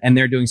person and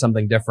they're doing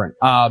something different.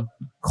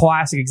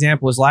 Classic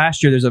example is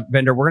last year, there's a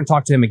vendor. We're going to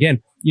talk to him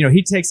again.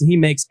 He takes and he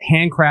makes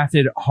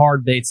handcrafted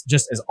hard baits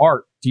just as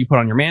art do you put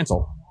on your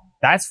mantle.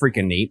 That's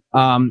freaking neat.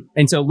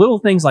 And so little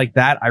things like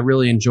that, I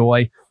really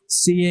enjoy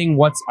seeing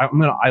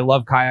I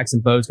love kayaks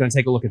and boats. Going to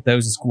take a look at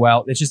those as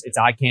well. It's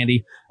eye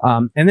candy.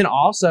 And then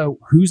also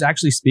who's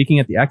actually speaking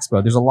at the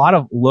expo. There's a lot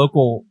of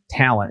local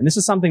talent. And this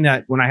is something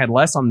that when I had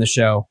Les on the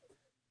show,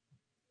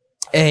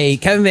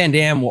 Kevin Van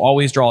Dam will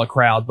always draw a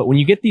crowd, but when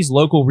you get these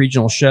local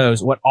regional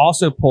shows, what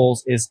also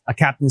pulls is a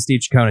Captain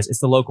Steve Chaconis. It's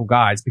the local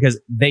guides because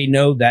they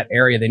know that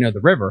area, they know the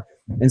river.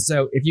 And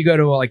so if you go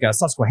to like a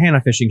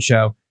Susquehanna fishing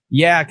show,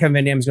 Kevin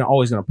Van Dam is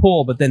always going to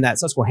pull, but then that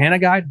Susquehanna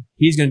guide,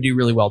 he's going to do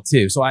really well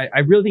too. So I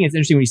really think it's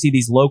interesting when you see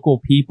these local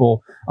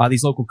people,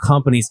 these local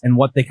companies and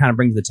what they kind of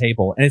bring to the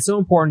table. And it's so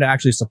important to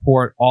actually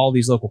support all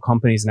these local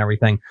companies and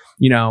everything.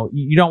 You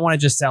don't want to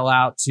just sell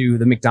out to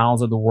the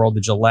McDonald's of the world,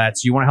 the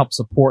Gillettes. You want to help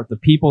support the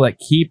people that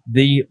keep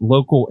the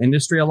local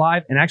industry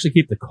alive and actually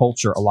keep the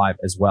culture alive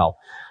as well.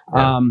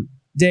 Yeah.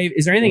 Dave,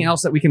 is there anything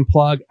else that we can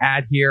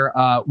add here?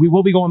 We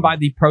will be going by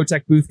the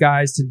ProTech booth,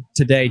 guys,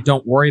 today.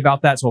 Don't worry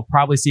about that. So we'll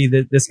probably see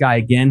this guy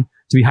again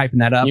to be hyping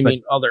that up. You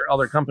mean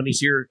other companies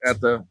here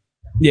at the...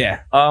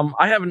 Yeah.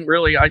 I haven't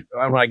really...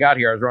 when I got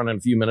here, I was running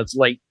a few minutes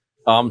late.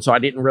 So I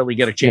didn't really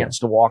get a chance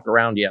to walk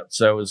around yet.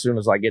 So as soon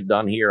as I get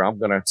done here, I'm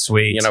going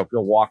to,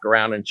 go walk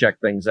around and check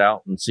things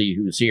out and see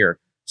who's here.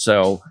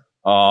 So,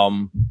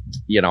 I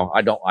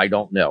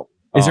don't know.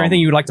 Is there anything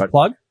you would like to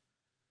plug?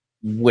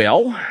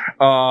 Well,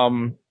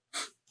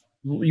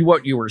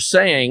 what you were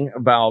saying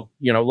about,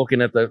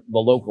 looking at the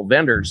local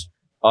vendors,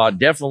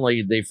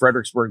 definitely the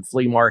Fredericksburg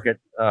Flea Market,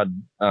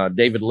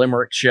 David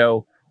Limerick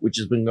show, which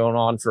has been going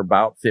on for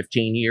about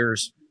 15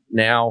 years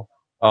now.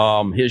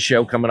 His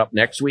show coming up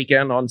next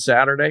weekend on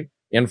Saturday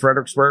in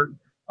Fredericksburg.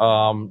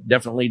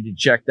 Definitely to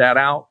check that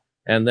out.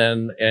 And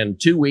then in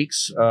 2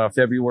 weeks,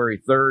 February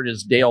 3rd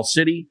is Dale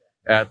City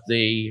at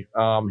the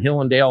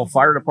Hill and Dale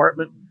Fire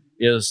Department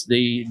is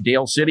the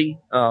Dale City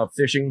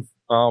fishing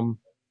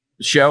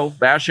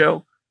bass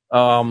show.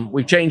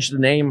 We've changed the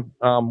name.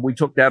 We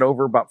took that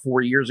over about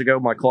 4 years ago,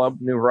 my club,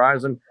 New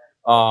Horizon.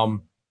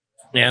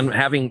 And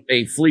having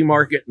a flea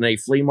market and a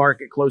flea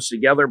market close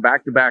together,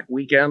 back-to-back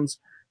weekends,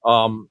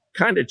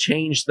 kind of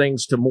changed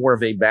things to more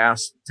of a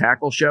bass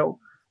tackle show.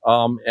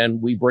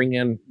 And we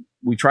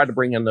try to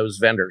bring in those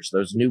vendors,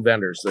 those new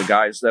vendors, the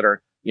guys that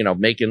are,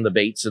 making the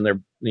baits in their,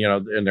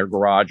 in their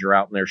garage or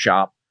out in their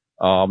shop.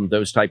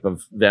 Those type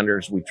of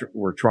vendors,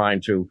 we're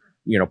trying to,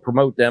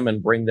 promote them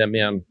and bring them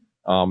in,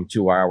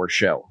 to our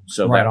show.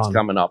 So that's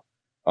coming up.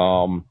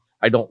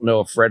 I don't know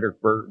if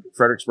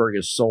Fredericksburg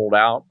is sold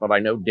out, but I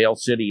know Dale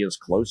City is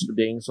close to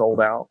being sold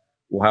out.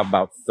 We'll have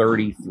about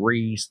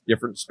 33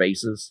 different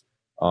spaces,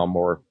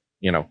 so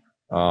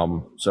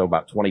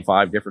about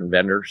 25 different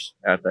vendors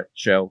at that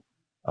show.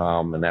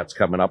 And that's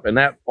coming up. And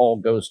that all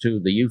goes to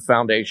the Youth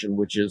Foundation,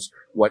 which is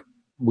what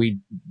we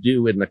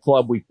do in the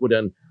club. We put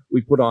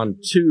on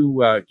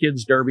 2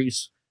 kids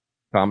derbies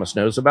Thomas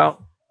knows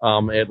about,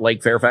 at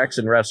Lake Fairfax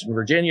in Reston,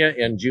 Virginia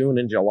in June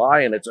and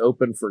July. And it's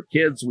open for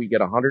kids. We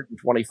get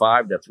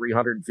 125 to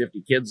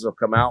 350 kids will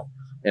come out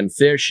and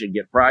fish and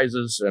get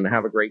prizes and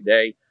have a great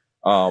day.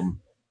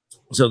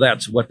 So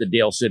that's what the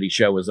Dale City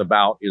show is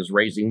about, is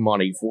raising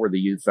money for the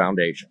Youth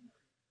Foundation.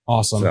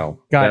 Awesome.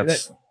 So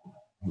that's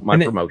my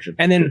promotion.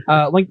 And then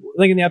link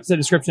in the episode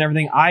description,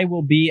 everything. I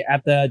will be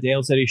at the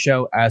Dale City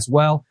show as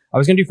well. I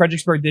was going to do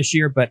Fredericksburg this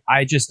year, but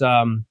I just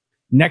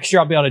next year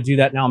I'll be able to do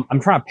that. Now I'm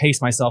trying to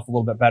pace myself a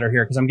little bit better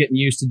here because I'm getting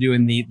used to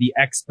doing the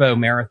expo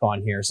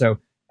marathon here. So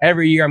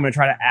every year I'm going to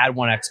try to add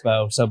one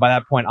expo. So by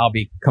that point I'll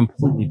be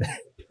completely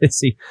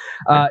busy.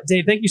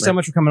 Dave, thank you so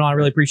much for coming on. I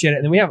really appreciate it.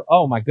 And then we have,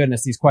 oh my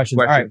goodness, these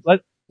questions. All right,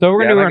 so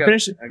we're gonna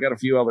finish. I got a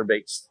few other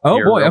baits.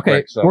 Oh boy, okay.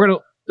 Quick, so we're gonna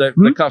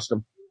the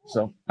custom.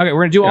 So okay,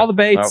 we're gonna do all the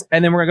baits,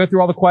 and then we're gonna go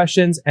through all the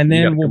questions, and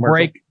then we'll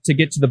break to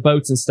get to the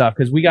boats and stuff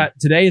because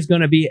today is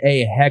gonna be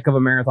a heck of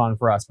a marathon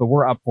for us, but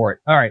we're up for it.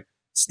 All right,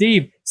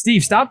 Steve,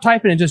 stop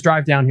typing and just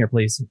drive down here,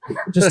 please.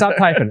 Just stop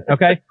typing,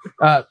 okay?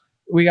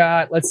 We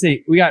got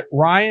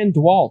Ryan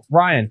DeWalt.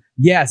 Ryan,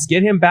 yes,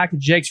 get him back to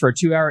Jake's for a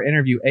 2-hour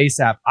interview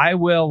ASAP. I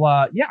will.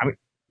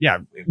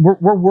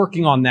 We're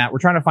working on that. We're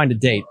trying to find a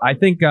date. I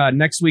think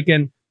next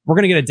weekend we're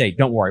gonna get a date.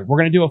 Don't worry, we're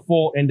gonna do a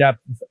full in-depth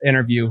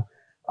interview.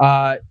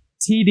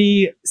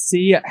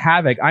 TDC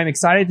Havoc. I'm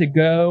excited to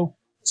go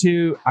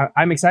to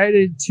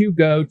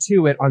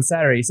it on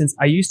Saturday since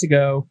I used to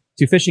go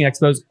to fishing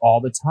expos all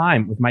the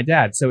time with my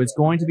dad. So it's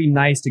going to be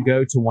nice to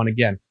go to one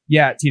again.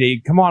 Yeah,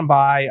 TD, come on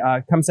by.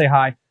 Come say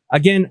hi.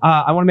 Again,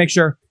 I want to make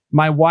sure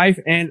my wife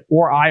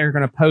or I are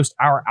going to post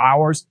our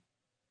hours.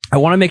 I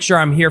want to make sure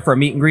I'm here for a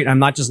meet and greet. I'm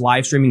not just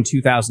live streaming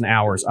 2,000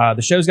 hours.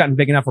 The show's gotten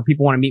big enough where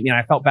people want to meet me, and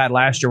I felt bad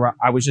last year where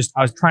I was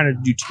trying to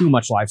do too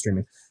much live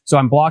streaming. So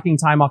I'm blocking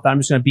time off that. I'm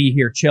just going to be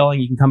here chilling.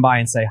 You can come by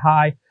and say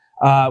hi.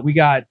 We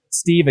got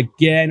Steve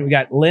again. We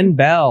got Lynn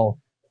Bell.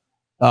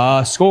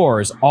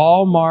 Scores.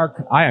 All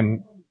mark. I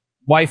am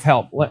wife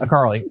help.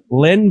 Carly.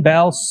 Lynn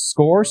Bell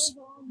scores.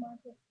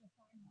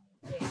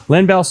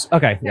 Lynn Bell.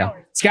 Okay. Yeah.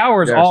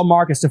 Scours all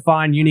markets to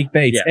find unique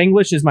baits. Yeah.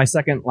 English is my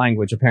second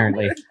language,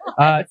 apparently.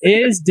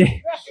 Is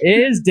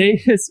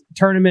Davis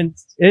tournament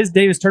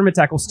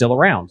tackle still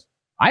around?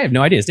 I have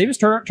no idea. Is Davis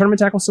tournament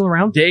tackle still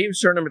around?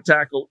 Dave's tournament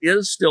tackle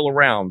is still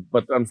around,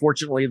 but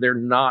unfortunately they're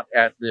not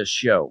at this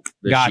show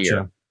this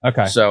year.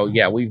 Okay. So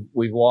yeah, we've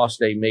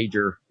lost a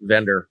major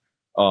vendor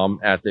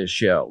at this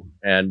show,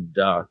 and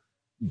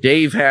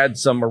Dave had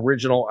some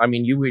original. I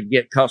mean, you would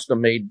get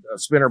custom made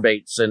spinner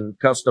baits and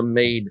custom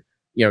made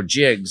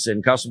jigs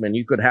and custom, and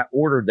you could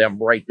order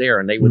them right there,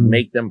 and they would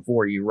make them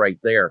for you right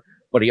there.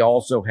 But he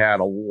also had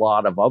a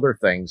lot of other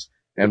things,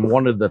 and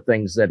one of the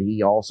things that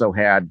he also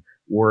had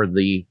were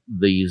the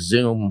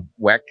Zoom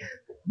WEC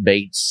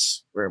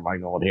baits. Where am I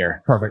going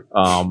here? Perfect.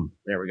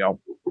 There we go.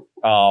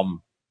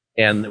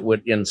 And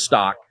in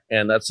stock.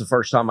 And that's the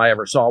first time I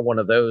ever saw one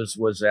of those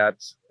was at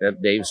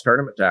Dave's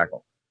tournament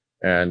tackle.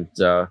 And,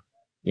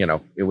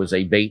 it was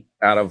a bait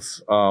out of,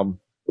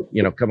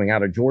 coming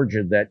out of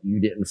Georgia that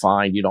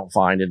you don't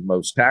find in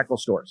most tackle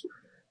stores.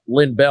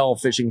 Lynn Bell,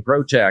 Fishing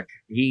Pro Tech,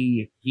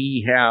 he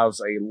has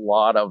a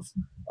lot of,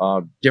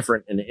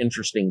 different and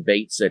interesting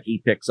baits that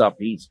he picks up.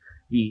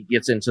 He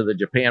gets into the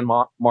Japan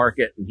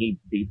market and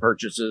he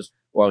purchases,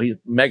 he's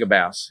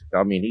Megabass.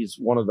 I mean, he's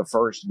one of the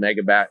first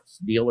Megabass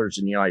dealers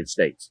in the United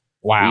States.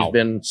 Wow. He's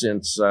been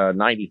since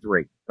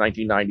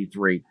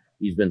 1993.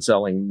 He's been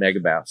selling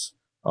Megabass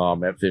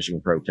at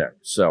Fishing Pro Tech.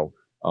 So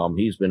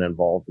he's been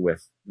involved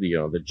with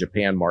the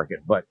Japan market.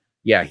 But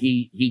yeah,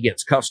 he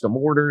gets custom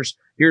orders.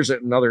 Here's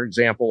another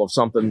example of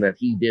something that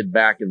he did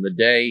back in the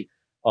day.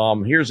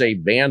 Here's a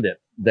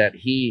Bandit that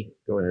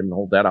go ahead and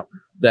hold that up,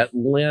 that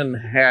Lynn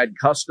had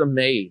custom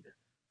made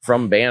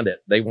from Bandit.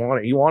 He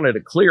wanted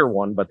a clear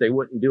one, but they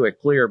wouldn't do it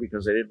clear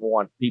because they didn't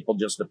want people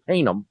just to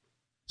paint them.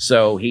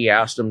 So he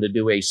asked them to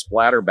do a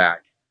splatterback.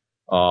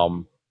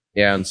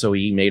 And so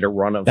he made a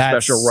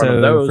special run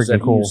of those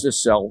that he used to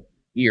sell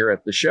here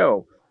at the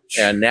show.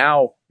 And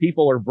now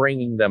people are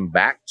bringing them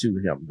back to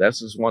him.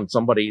 This is one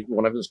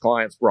of his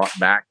clients brought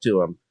back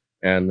to him.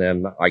 And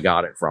then I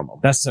got it from him.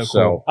 That's so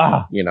cool.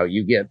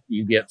 You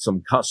get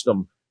some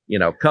custom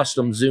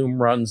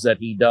Zoom runs that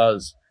he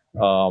does.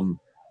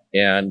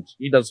 And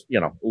he does,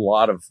 a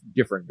lot of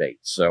different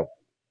baits. So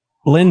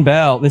Lynn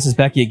Bell, this is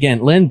Becky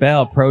again. Lynn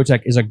Bell Pro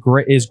Tech is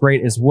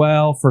great as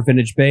well for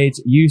vintage baits.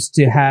 Used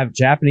to have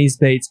Japanese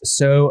baits,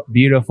 so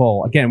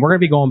beautiful. Again, we're going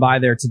to be going by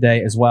there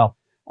today as well.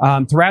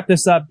 To wrap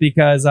this up,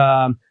 because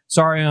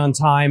sorry on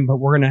time, but I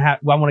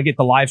want to get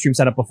the live stream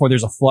set up before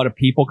there's a flood of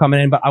people coming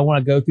in, but I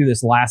want to go through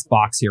this last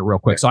box here real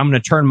quick. So I'm going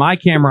to turn my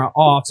camera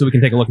off so we can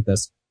take a look at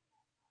this.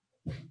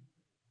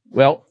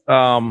 Well,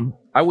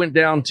 I went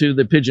down to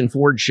the Pigeon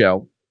Forge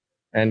show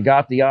and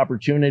got the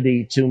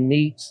opportunity to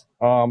meet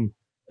a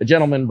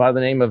gentleman by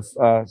the name of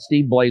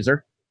Steve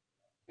Blazer.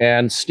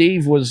 And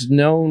Steve was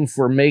known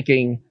for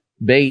making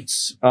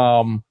baits.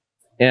 And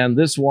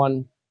this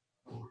one,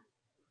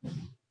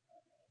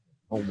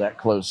 hold that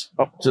close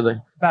up to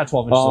the about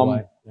 12 inches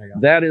away. There you go.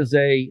 That is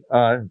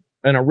an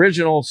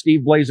original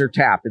Steve Blazer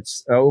tap.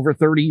 It's over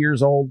 30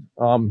 years old.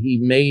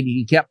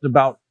 He kept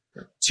about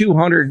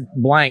 200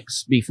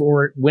 blanks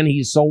when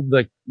he sold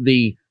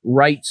the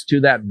rights to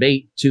that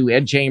bait to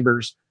Ed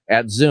Chambers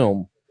at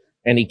Zoom,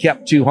 and he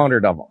kept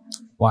 200 of them.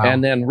 Wow.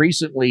 And then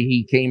recently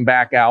he came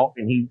back out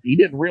and he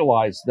didn't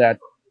realize that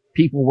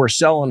people were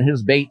selling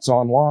his baits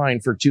online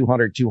for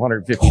 $200,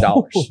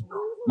 $250.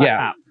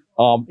 Yeah.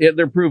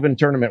 They're proven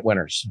tournament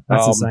winners.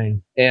 That's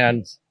insane.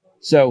 And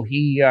so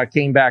he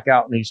came back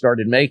out and he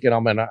started making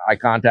them. And I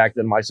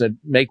contacted him. I said,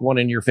 make one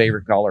in your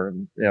favorite color.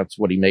 And that's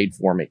what he made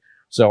for me.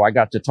 So I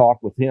got to talk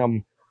with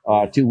him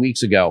 2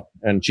 weeks ago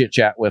and chit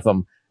chat with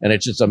him. And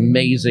it's just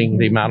amazing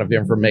the amount of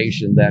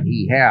information that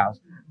he has.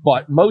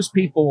 But most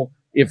people,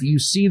 if you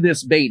see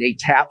this bait, a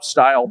tap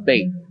style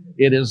bait,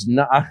 it is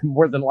not,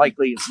 more than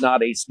likely, it's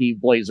not a Steve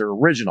Blazer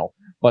original,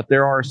 but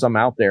there are some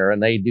out there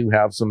and they do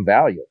have some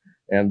value.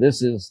 And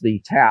this is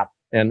the tap,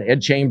 and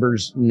Ed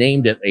Chambers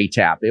named it a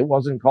tap. It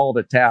wasn't called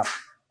a tap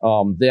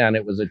then.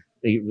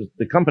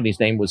 The company's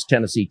name was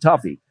Tennessee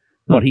Tuffy,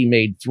 but he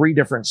made 3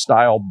 different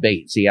style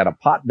baits. He had a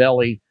pot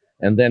belly,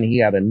 and then he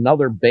had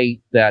another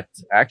bait that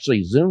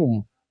actually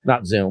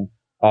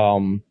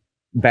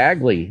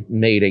Bagley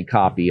made a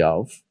copy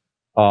of,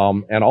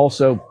 and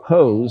also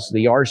Pose,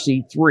 the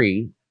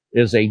RC3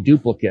 is a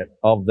duplicate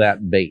of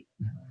that bait.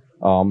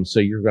 So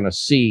you're going to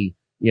see,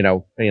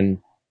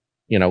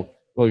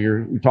 well,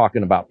 you're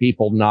talking about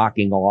people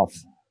knocking off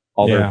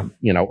other,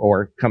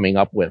 or coming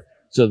up with.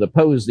 So the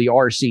Pose, the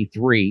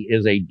RC3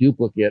 is a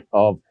duplicate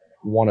of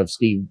one of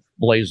Steve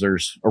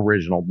Blazer's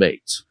original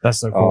baits. That's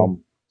so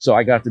cool. So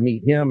I got to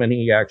meet him, and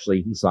he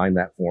signed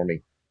that for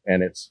me,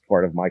 and it's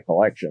part of my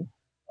collection.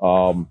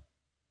 And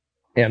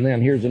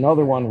then here's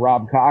another one,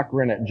 Rob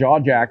Cochran at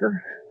Jawjacker.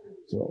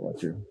 So I'll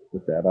let you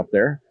put that up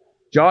there.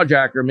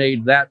 Jawjacker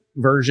made that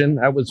version.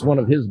 That was one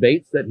of his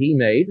baits that he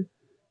made.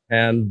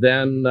 And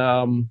then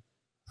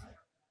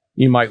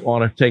you might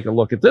want to take a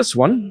look at this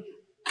one.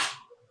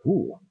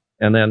 Ooh.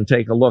 And then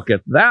take a look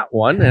at that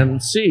one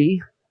and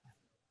see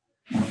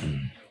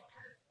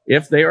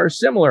if they are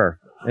similar.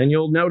 And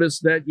you'll notice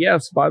that,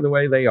 yes, by the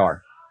way, they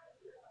are.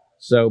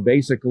 So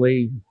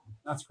basically,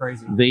 that's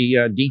crazy. The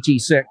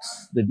DT6,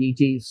 the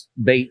DT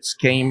baits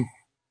came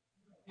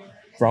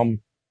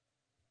from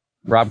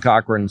Rob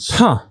Cochran's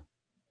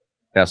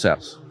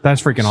SS.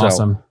 That's freaking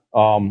awesome.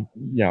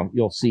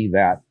 You'll see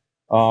that.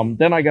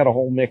 Then I got a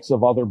whole mix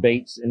of other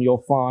baits, and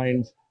you'll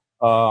find,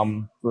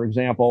 for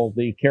example,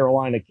 the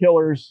Carolina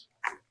Killers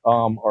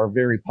are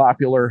very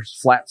popular,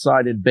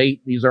 flat-sided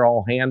bait. These are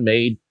all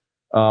handmade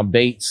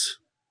baits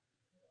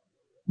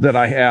that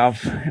I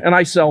have, and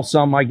I sell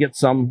some. I get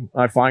some.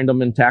 I find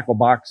them in tackle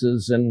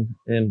boxes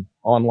and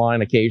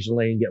online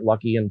occasionally, and get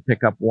lucky and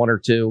pick up 1 or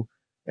 2.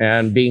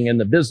 And being in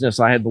the business,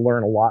 I had to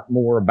learn a lot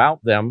more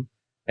about them.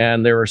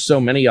 And there are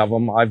so many of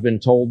them. I've been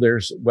told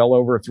there's well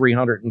over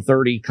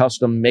 330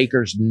 custom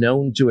makers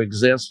known to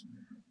exist.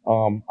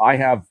 I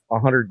have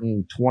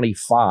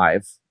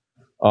 125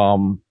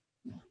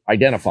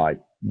 identified,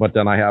 but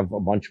then I have a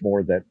bunch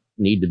more that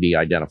need to be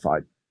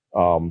identified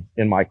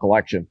in my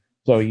collection.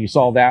 So you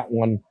saw that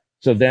one.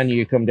 So then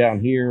you come down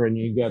here and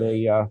you got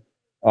a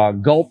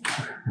gulp.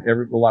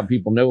 A lot of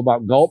people know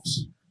about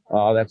gulps.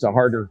 That's a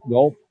harder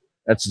gulp.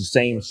 That's the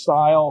same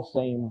style,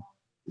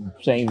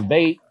 same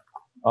bait.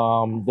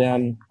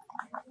 Then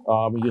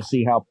you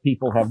see how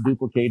people have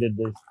duplicated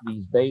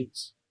these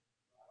baits.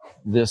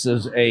 This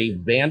is a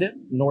Bandit,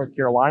 North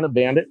Carolina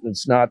Bandit.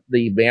 It's not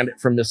the Bandit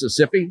from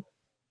Mississippi.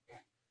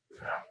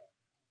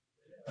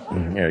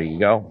 There you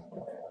go.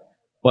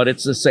 But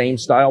it's the same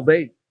style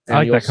bait. And I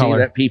like you'll that color. see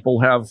that people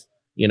have,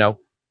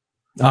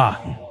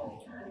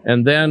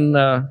 and then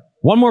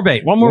one more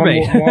bait.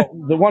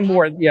 the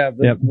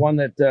one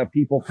that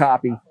people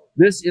copy.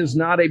 This is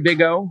not a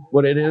Big O,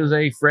 but it is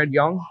a Fred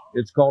Young.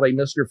 It's called a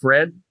Mr.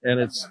 Fred, and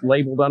it's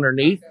labeled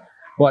underneath.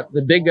 But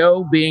the Big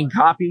O being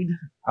copied,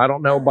 I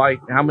don't know by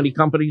how many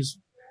companies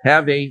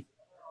have a,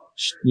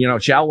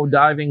 shallow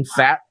diving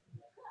fat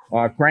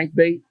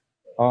crankbait.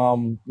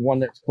 One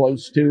that's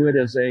close to it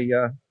is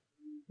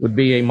would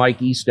be a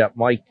Mike E-Step.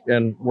 Mike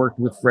and worked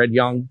with Fred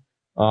Young.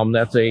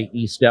 That's a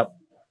E-Step.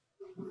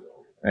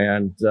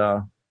 And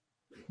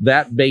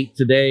that bait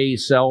today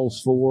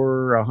sells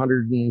for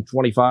 $125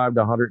 to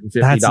 $150.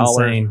 That's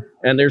insane.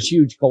 And there's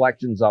huge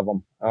collections of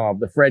them.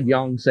 The Fred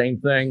Young, same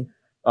thing.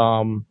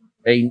 A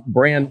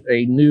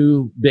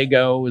new Big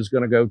O is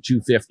going to go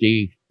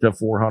 $250 to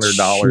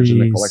 $400 in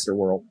the collector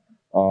world.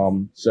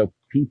 So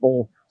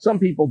some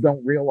people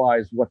don't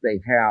realize what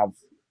they have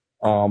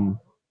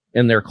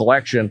in their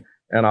collection.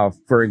 And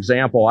for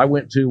example, I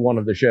went to one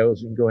of the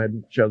shows. You can go ahead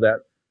and show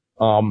that.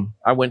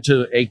 I went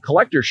to a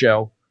collector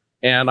show,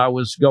 and I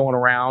was going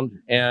around,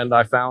 and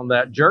I found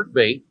that jerk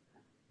bait.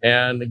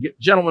 And the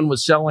gentleman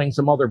was selling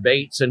some other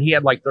baits, and he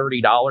had like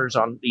 $30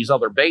 on these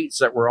other baits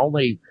that were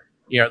only,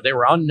 they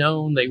were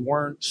unknown. They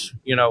weren't,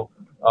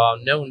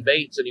 known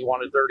baits, and he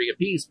wanted 30 a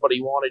piece, but he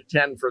wanted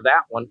 10 for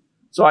that one.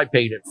 So I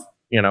paid it,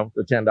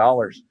 the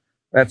 $10.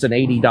 That's an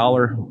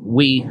 $80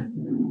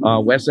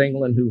 Wes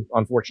England, who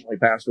unfortunately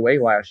passed away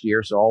last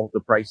year. So all the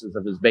prices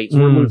of his baits,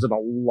 we're losing a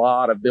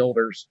lot of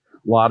builders.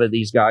 A lot of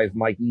these guys,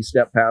 Mike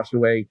E-Step passed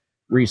away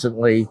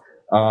recently.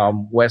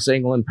 Wes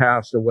England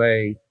passed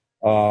away.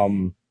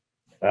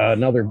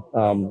 Another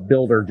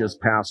builder just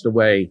passed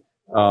away.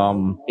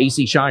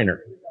 AC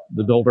Shiner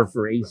the builder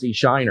for AC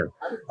Shiner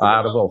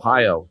out of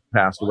Ohio,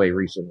 passed away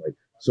recently.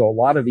 So a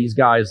lot of these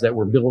guys that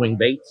were building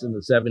baits in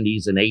the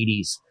 70s and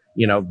 80s,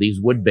 you know, these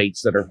wood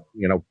baits that are,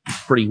 you know,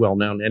 pretty well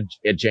known.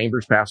 Ed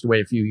Chambers passed away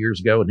a few years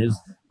ago, and his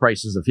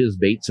prices of his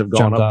baits have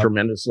gone up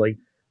tremendously.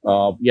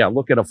 Yeah,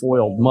 look at a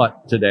foiled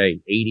mutt today,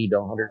 $80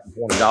 to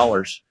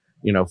 $120,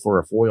 you know, for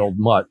a foiled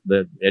mutt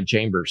that Ed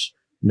Chambers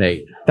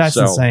made. That's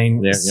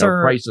insane. You know,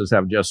 prices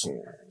have just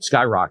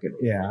skyrocketed.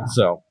 Yeah.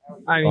 So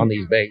on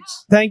these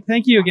baits. Thank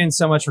you again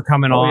so much for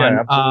coming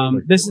on.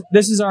 Yeah,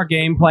 this is our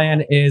game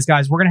plan is,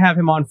 guys, we're going to have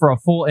him on for a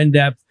full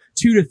in-depth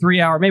 2 to 3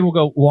 hour. Maybe we'll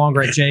go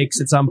longer at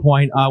Jake's at some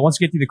point. Once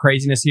we get through the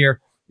craziness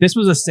here. This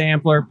was a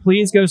sampler.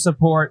 Please go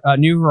support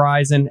New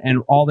Horizon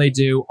and all they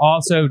do.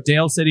 Also,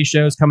 Dale City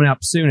shows coming up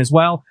soon as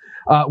well.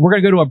 We're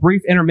going to go to a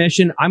brief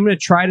intermission. I'm going to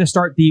try to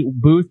start the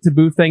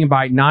booth-to-booth thing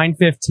by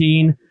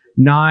 9:15,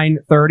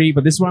 9:30.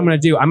 But this is what I'm going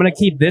to do. I'm going to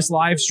keep this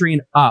live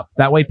stream up.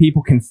 That way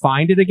people can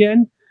find it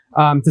again.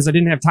 Because I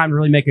didn't have time to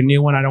really make a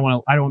new one. I don't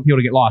want people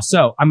to get lost.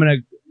 So I'm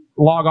going to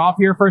log off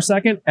here for a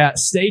second.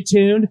 Stay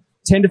tuned.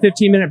 10 to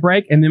 15 minute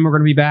break, and then we're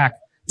going to be back.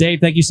 Dave,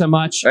 thank you so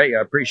much. Hey,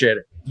 I appreciate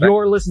it.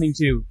 You're listening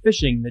to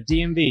Fishing the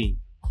DMV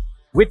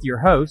with your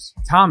hosts,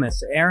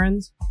 Thomas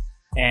Ahrens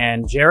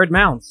and Jared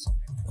Mounts.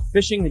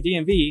 Fishing the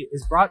DMV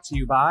is brought to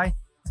you by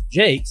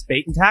Jake's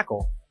Bait and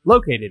Tackle,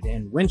 located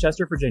in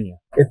Winchester, Virginia.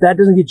 If that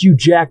doesn't get you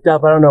jacked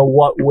up, I don't know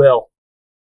what will.